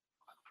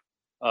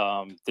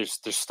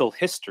 there's still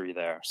history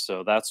there.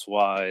 So that's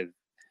why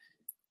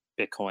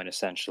Bitcoin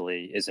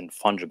essentially isn't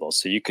fungible.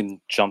 So you can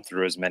jump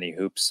through as many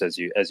hoops as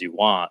you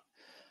want,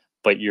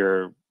 but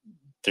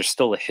there's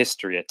still a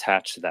history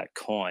attached to that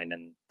coin,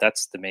 and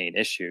that's the main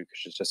issue,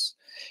 because it just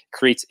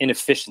creates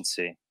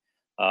inefficiency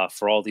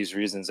for all these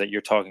reasons that you're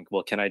talking.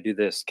 Well, can I do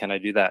this? Can I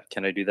do that?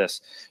 Can I do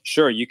this?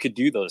 Sure, you could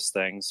do those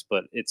things,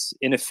 but it's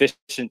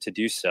inefficient to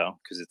do so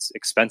because it's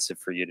expensive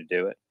for you to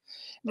do it.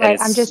 Right.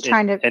 I'm just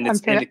trying to. And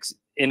it's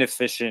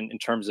inefficient in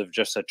terms of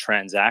just a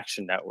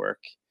transaction network,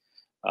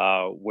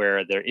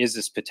 where there is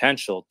this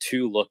potential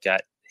to look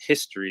at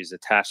histories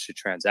attached to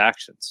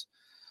transactions,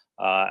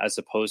 as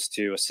opposed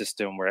to a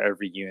system where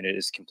every unit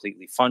is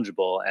completely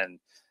fungible and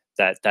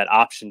that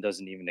option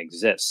doesn't even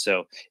exist.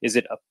 So is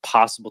it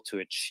possible to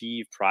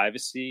achieve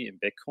privacy in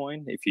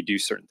Bitcoin if you do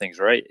certain things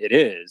right? It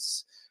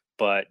is,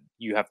 but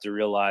you have to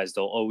realize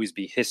there'll always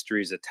be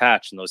histories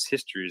attached, and those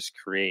histories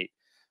create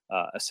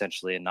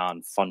essentially a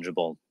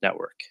non-fungible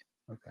network.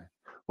 Okay.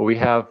 Well, we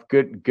have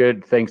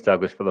good. Thanks,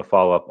 Douglas, for the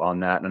follow-up on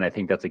that. And I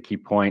think that's a key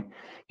point.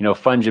 You know,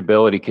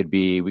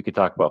 fungibility we could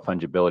talk about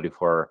fungibility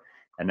for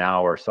an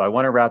hour. So I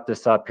want to wrap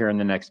this up here in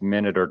the next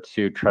minute or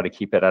two, try to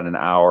keep it at an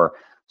hour.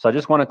 So I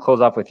just want to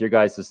close off with your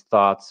guys'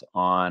 thoughts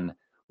on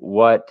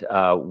what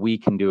we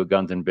can do at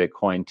Guns and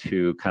Bitcoin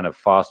to kind of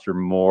foster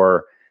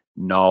more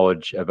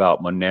knowledge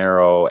about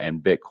Monero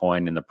and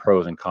Bitcoin and the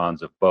pros and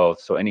cons of both.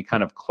 So any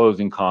kind of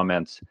closing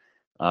comments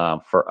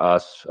for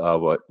us,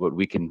 what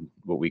we can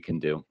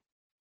do?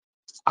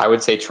 I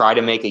would say try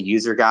to make a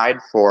user guide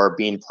for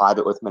being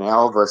private with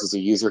Monero versus a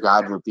user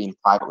guide for being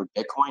private with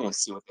Bitcoin, and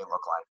see what they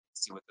look like,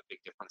 see what the big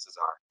differences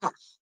are.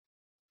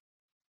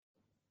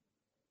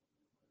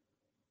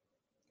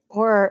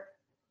 Or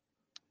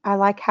I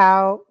like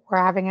how we're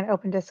having an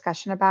open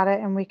discussion about it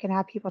and we can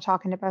have people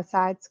talking to both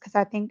sides, because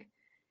I think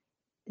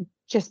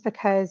just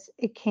because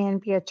it can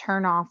be a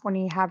turnoff when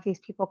you have these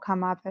people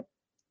come up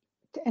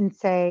and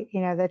say,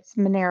 you know, that's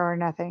Monero or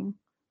nothing.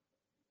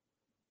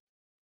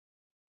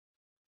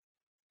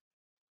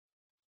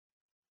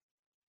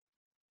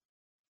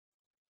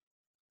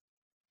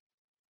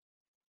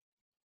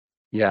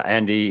 Yeah,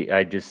 Andy,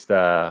 I just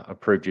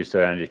approved you.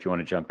 So Andy, if you want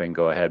to jump in,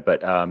 go ahead.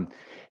 But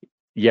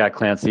yeah,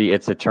 Clancy,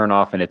 it's a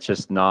turnoff, and it's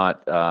just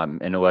not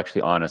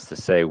intellectually honest to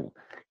say,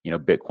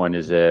 Bitcoin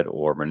is it,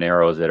 or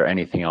Monero is it, or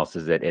anything else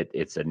is it.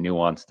 It's a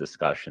nuanced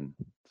discussion.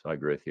 So I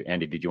agree with you.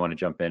 Andy, did you want to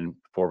jump in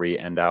before we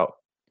end out?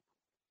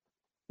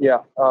 Yeah,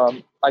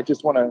 I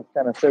just want to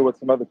kind of say what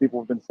some other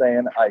people have been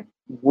saying. I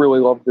really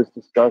love this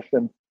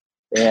discussion,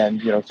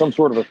 and some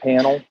sort of a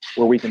panel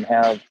where we can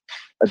have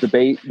a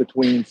debate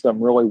between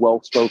some really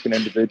well-spoken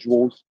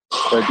individuals.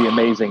 That'd be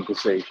amazing to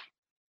see.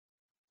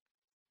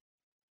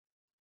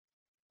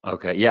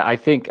 Okay, yeah, I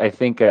think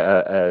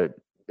a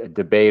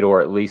debate,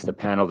 or at least a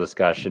panel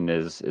discussion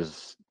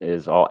is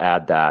I'll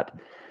add that.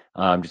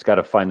 Just got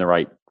to find the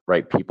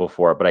right people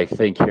for it. But I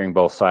think hearing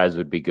both sides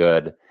would be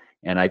good.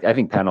 And I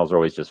think panels are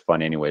always just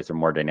fun anyways. They're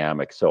more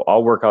dynamic. So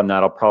I'll work on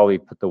that. I'll probably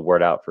put the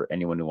word out for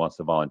anyone who wants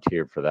to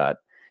volunteer for that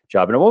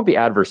job. And it won't be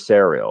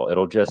adversarial.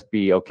 It'll just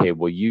be, okay,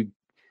 well, you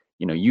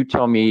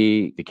tell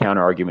me the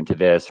counter argument to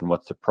this and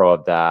what's the pro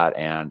of that.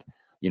 And,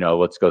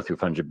 let's go through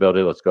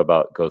fungibility. Let's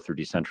go through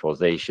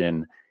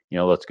decentralization.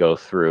 Let's go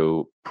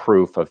through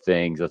proof of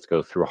things. Let's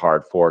go through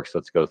hard forks.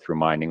 Let's go through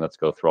mining. Let's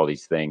go through all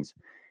these things.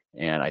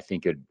 And I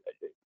think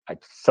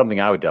it's something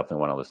I would definitely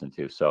want to listen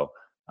to. So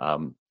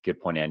good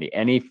point, Andy.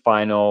 Any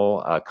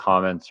final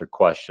comments or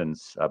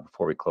questions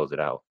before we close it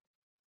out?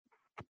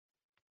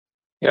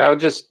 Yeah, I would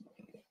just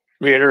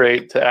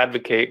reiterate to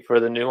advocate for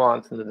the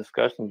nuance in the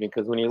discussion,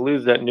 because when you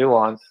lose that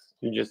nuance,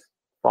 you just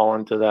fall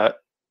into that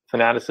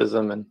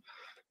fanaticism. And,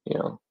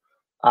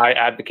 I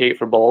advocate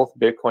for both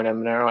Bitcoin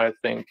and Monero. I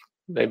think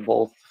they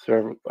both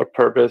serve a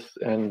purpose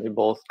and they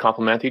both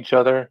complement each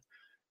other.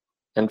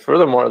 And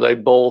furthermore, they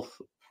both,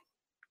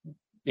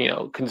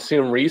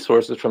 consume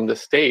resources from the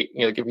state.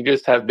 Like if you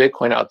just have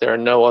Bitcoin out there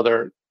and no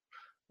other,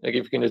 like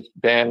if you can just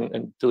ban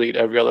and delete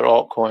every other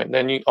altcoin,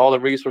 then all the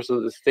resources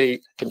of the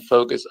state can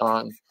focus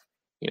on,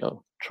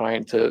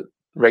 trying to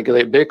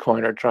regulate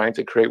Bitcoin or trying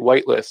to create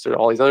whitelists or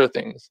all these other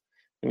things.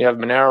 When you have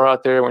Monero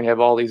out there, when you have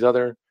all these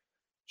other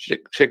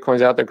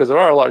shitcoins out there, because there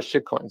are a lot of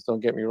shitcoins, don't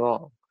get me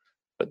wrong,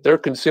 but they're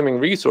consuming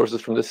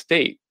resources from the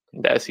state,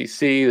 the SEC,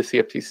 the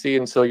CFTC,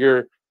 and so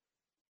you're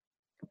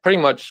pretty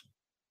much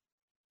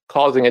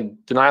causing a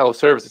denial of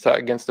service attack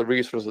against the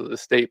resources of the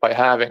state by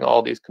having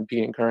all these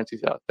competing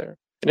currencies out there.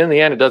 And in the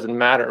end, it doesn't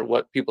matter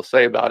what people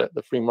say about it.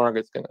 The free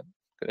market's gonna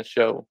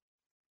show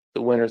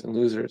the winners and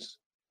losers.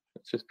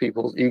 It's just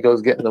people's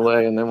egos get in the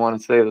way, and they want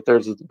to say that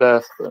theirs is the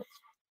best. But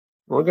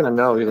we're gonna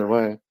know either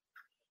way.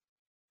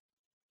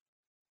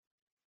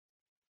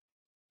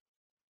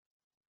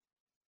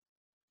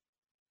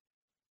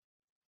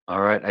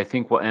 All right, I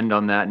think we'll end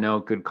on that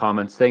note. Good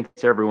comments.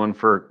 Thanks everyone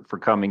for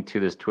coming to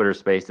this Twitter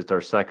space. It's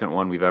our second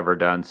one we've ever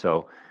done,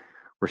 so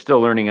we're still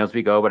learning as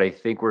we go. But I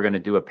think we're going to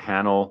do a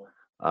panel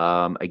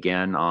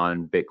again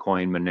on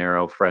Bitcoin,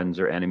 Monero, friends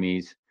or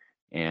enemies,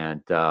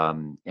 and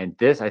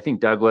this. I think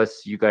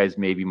Douglas, you guys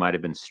maybe might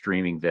have been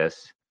streaming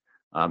this.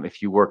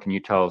 If you were, can you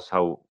tell us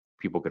how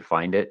people could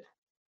find it?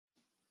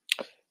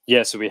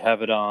 Yeah, so we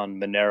have it on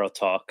Monero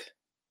Talk.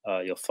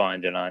 You'll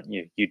find it on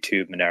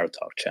YouTube Monero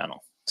Talk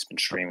channel. It's been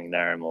streaming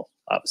there, and we'll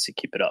obviously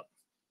keep it up.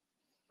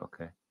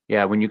 Okay.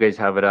 Yeah, when you guys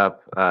have it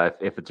up,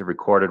 if it's a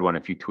recorded one,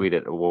 if you tweet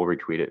it, we'll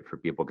retweet it for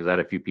people, because I had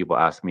a few people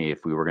ask me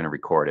if we were going to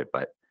record it,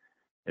 but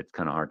it's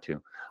kind of hard to.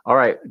 All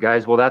right,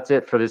 guys. Well, that's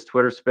it for this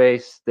Twitter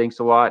space. Thanks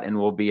a lot, and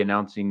we'll be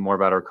announcing more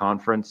about our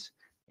conference,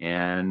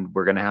 and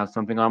we're going to have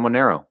something on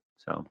Monero.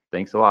 So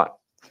thanks a lot.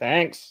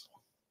 Thanks.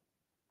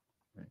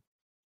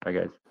 Bye,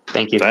 guys.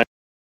 Thank you.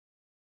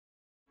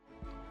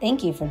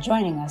 Thank you for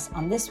joining us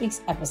on this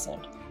week's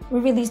episode. We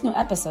release new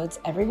episodes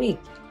every week.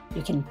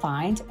 You can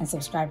find and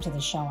subscribe to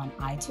the show on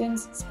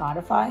iTunes,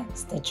 Spotify,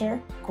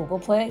 Stitcher, Google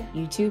Play,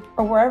 YouTube,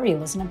 or wherever you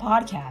listen to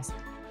podcasts.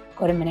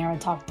 Go to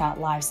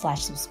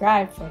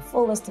monerotalk.live/subscribe for a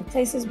full list of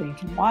places where you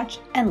can watch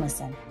and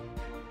listen.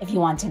 If you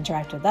want to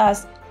interact with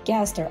us,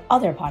 guests, or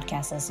other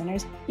podcast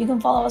listeners, you can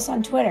follow us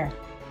on Twitter.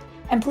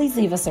 And please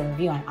leave us a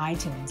review on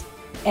iTunes.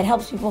 It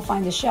helps people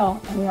find the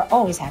show, and we are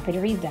always happy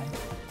to read them.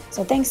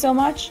 So thanks so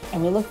much,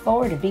 and we look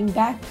forward to being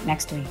back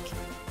next week.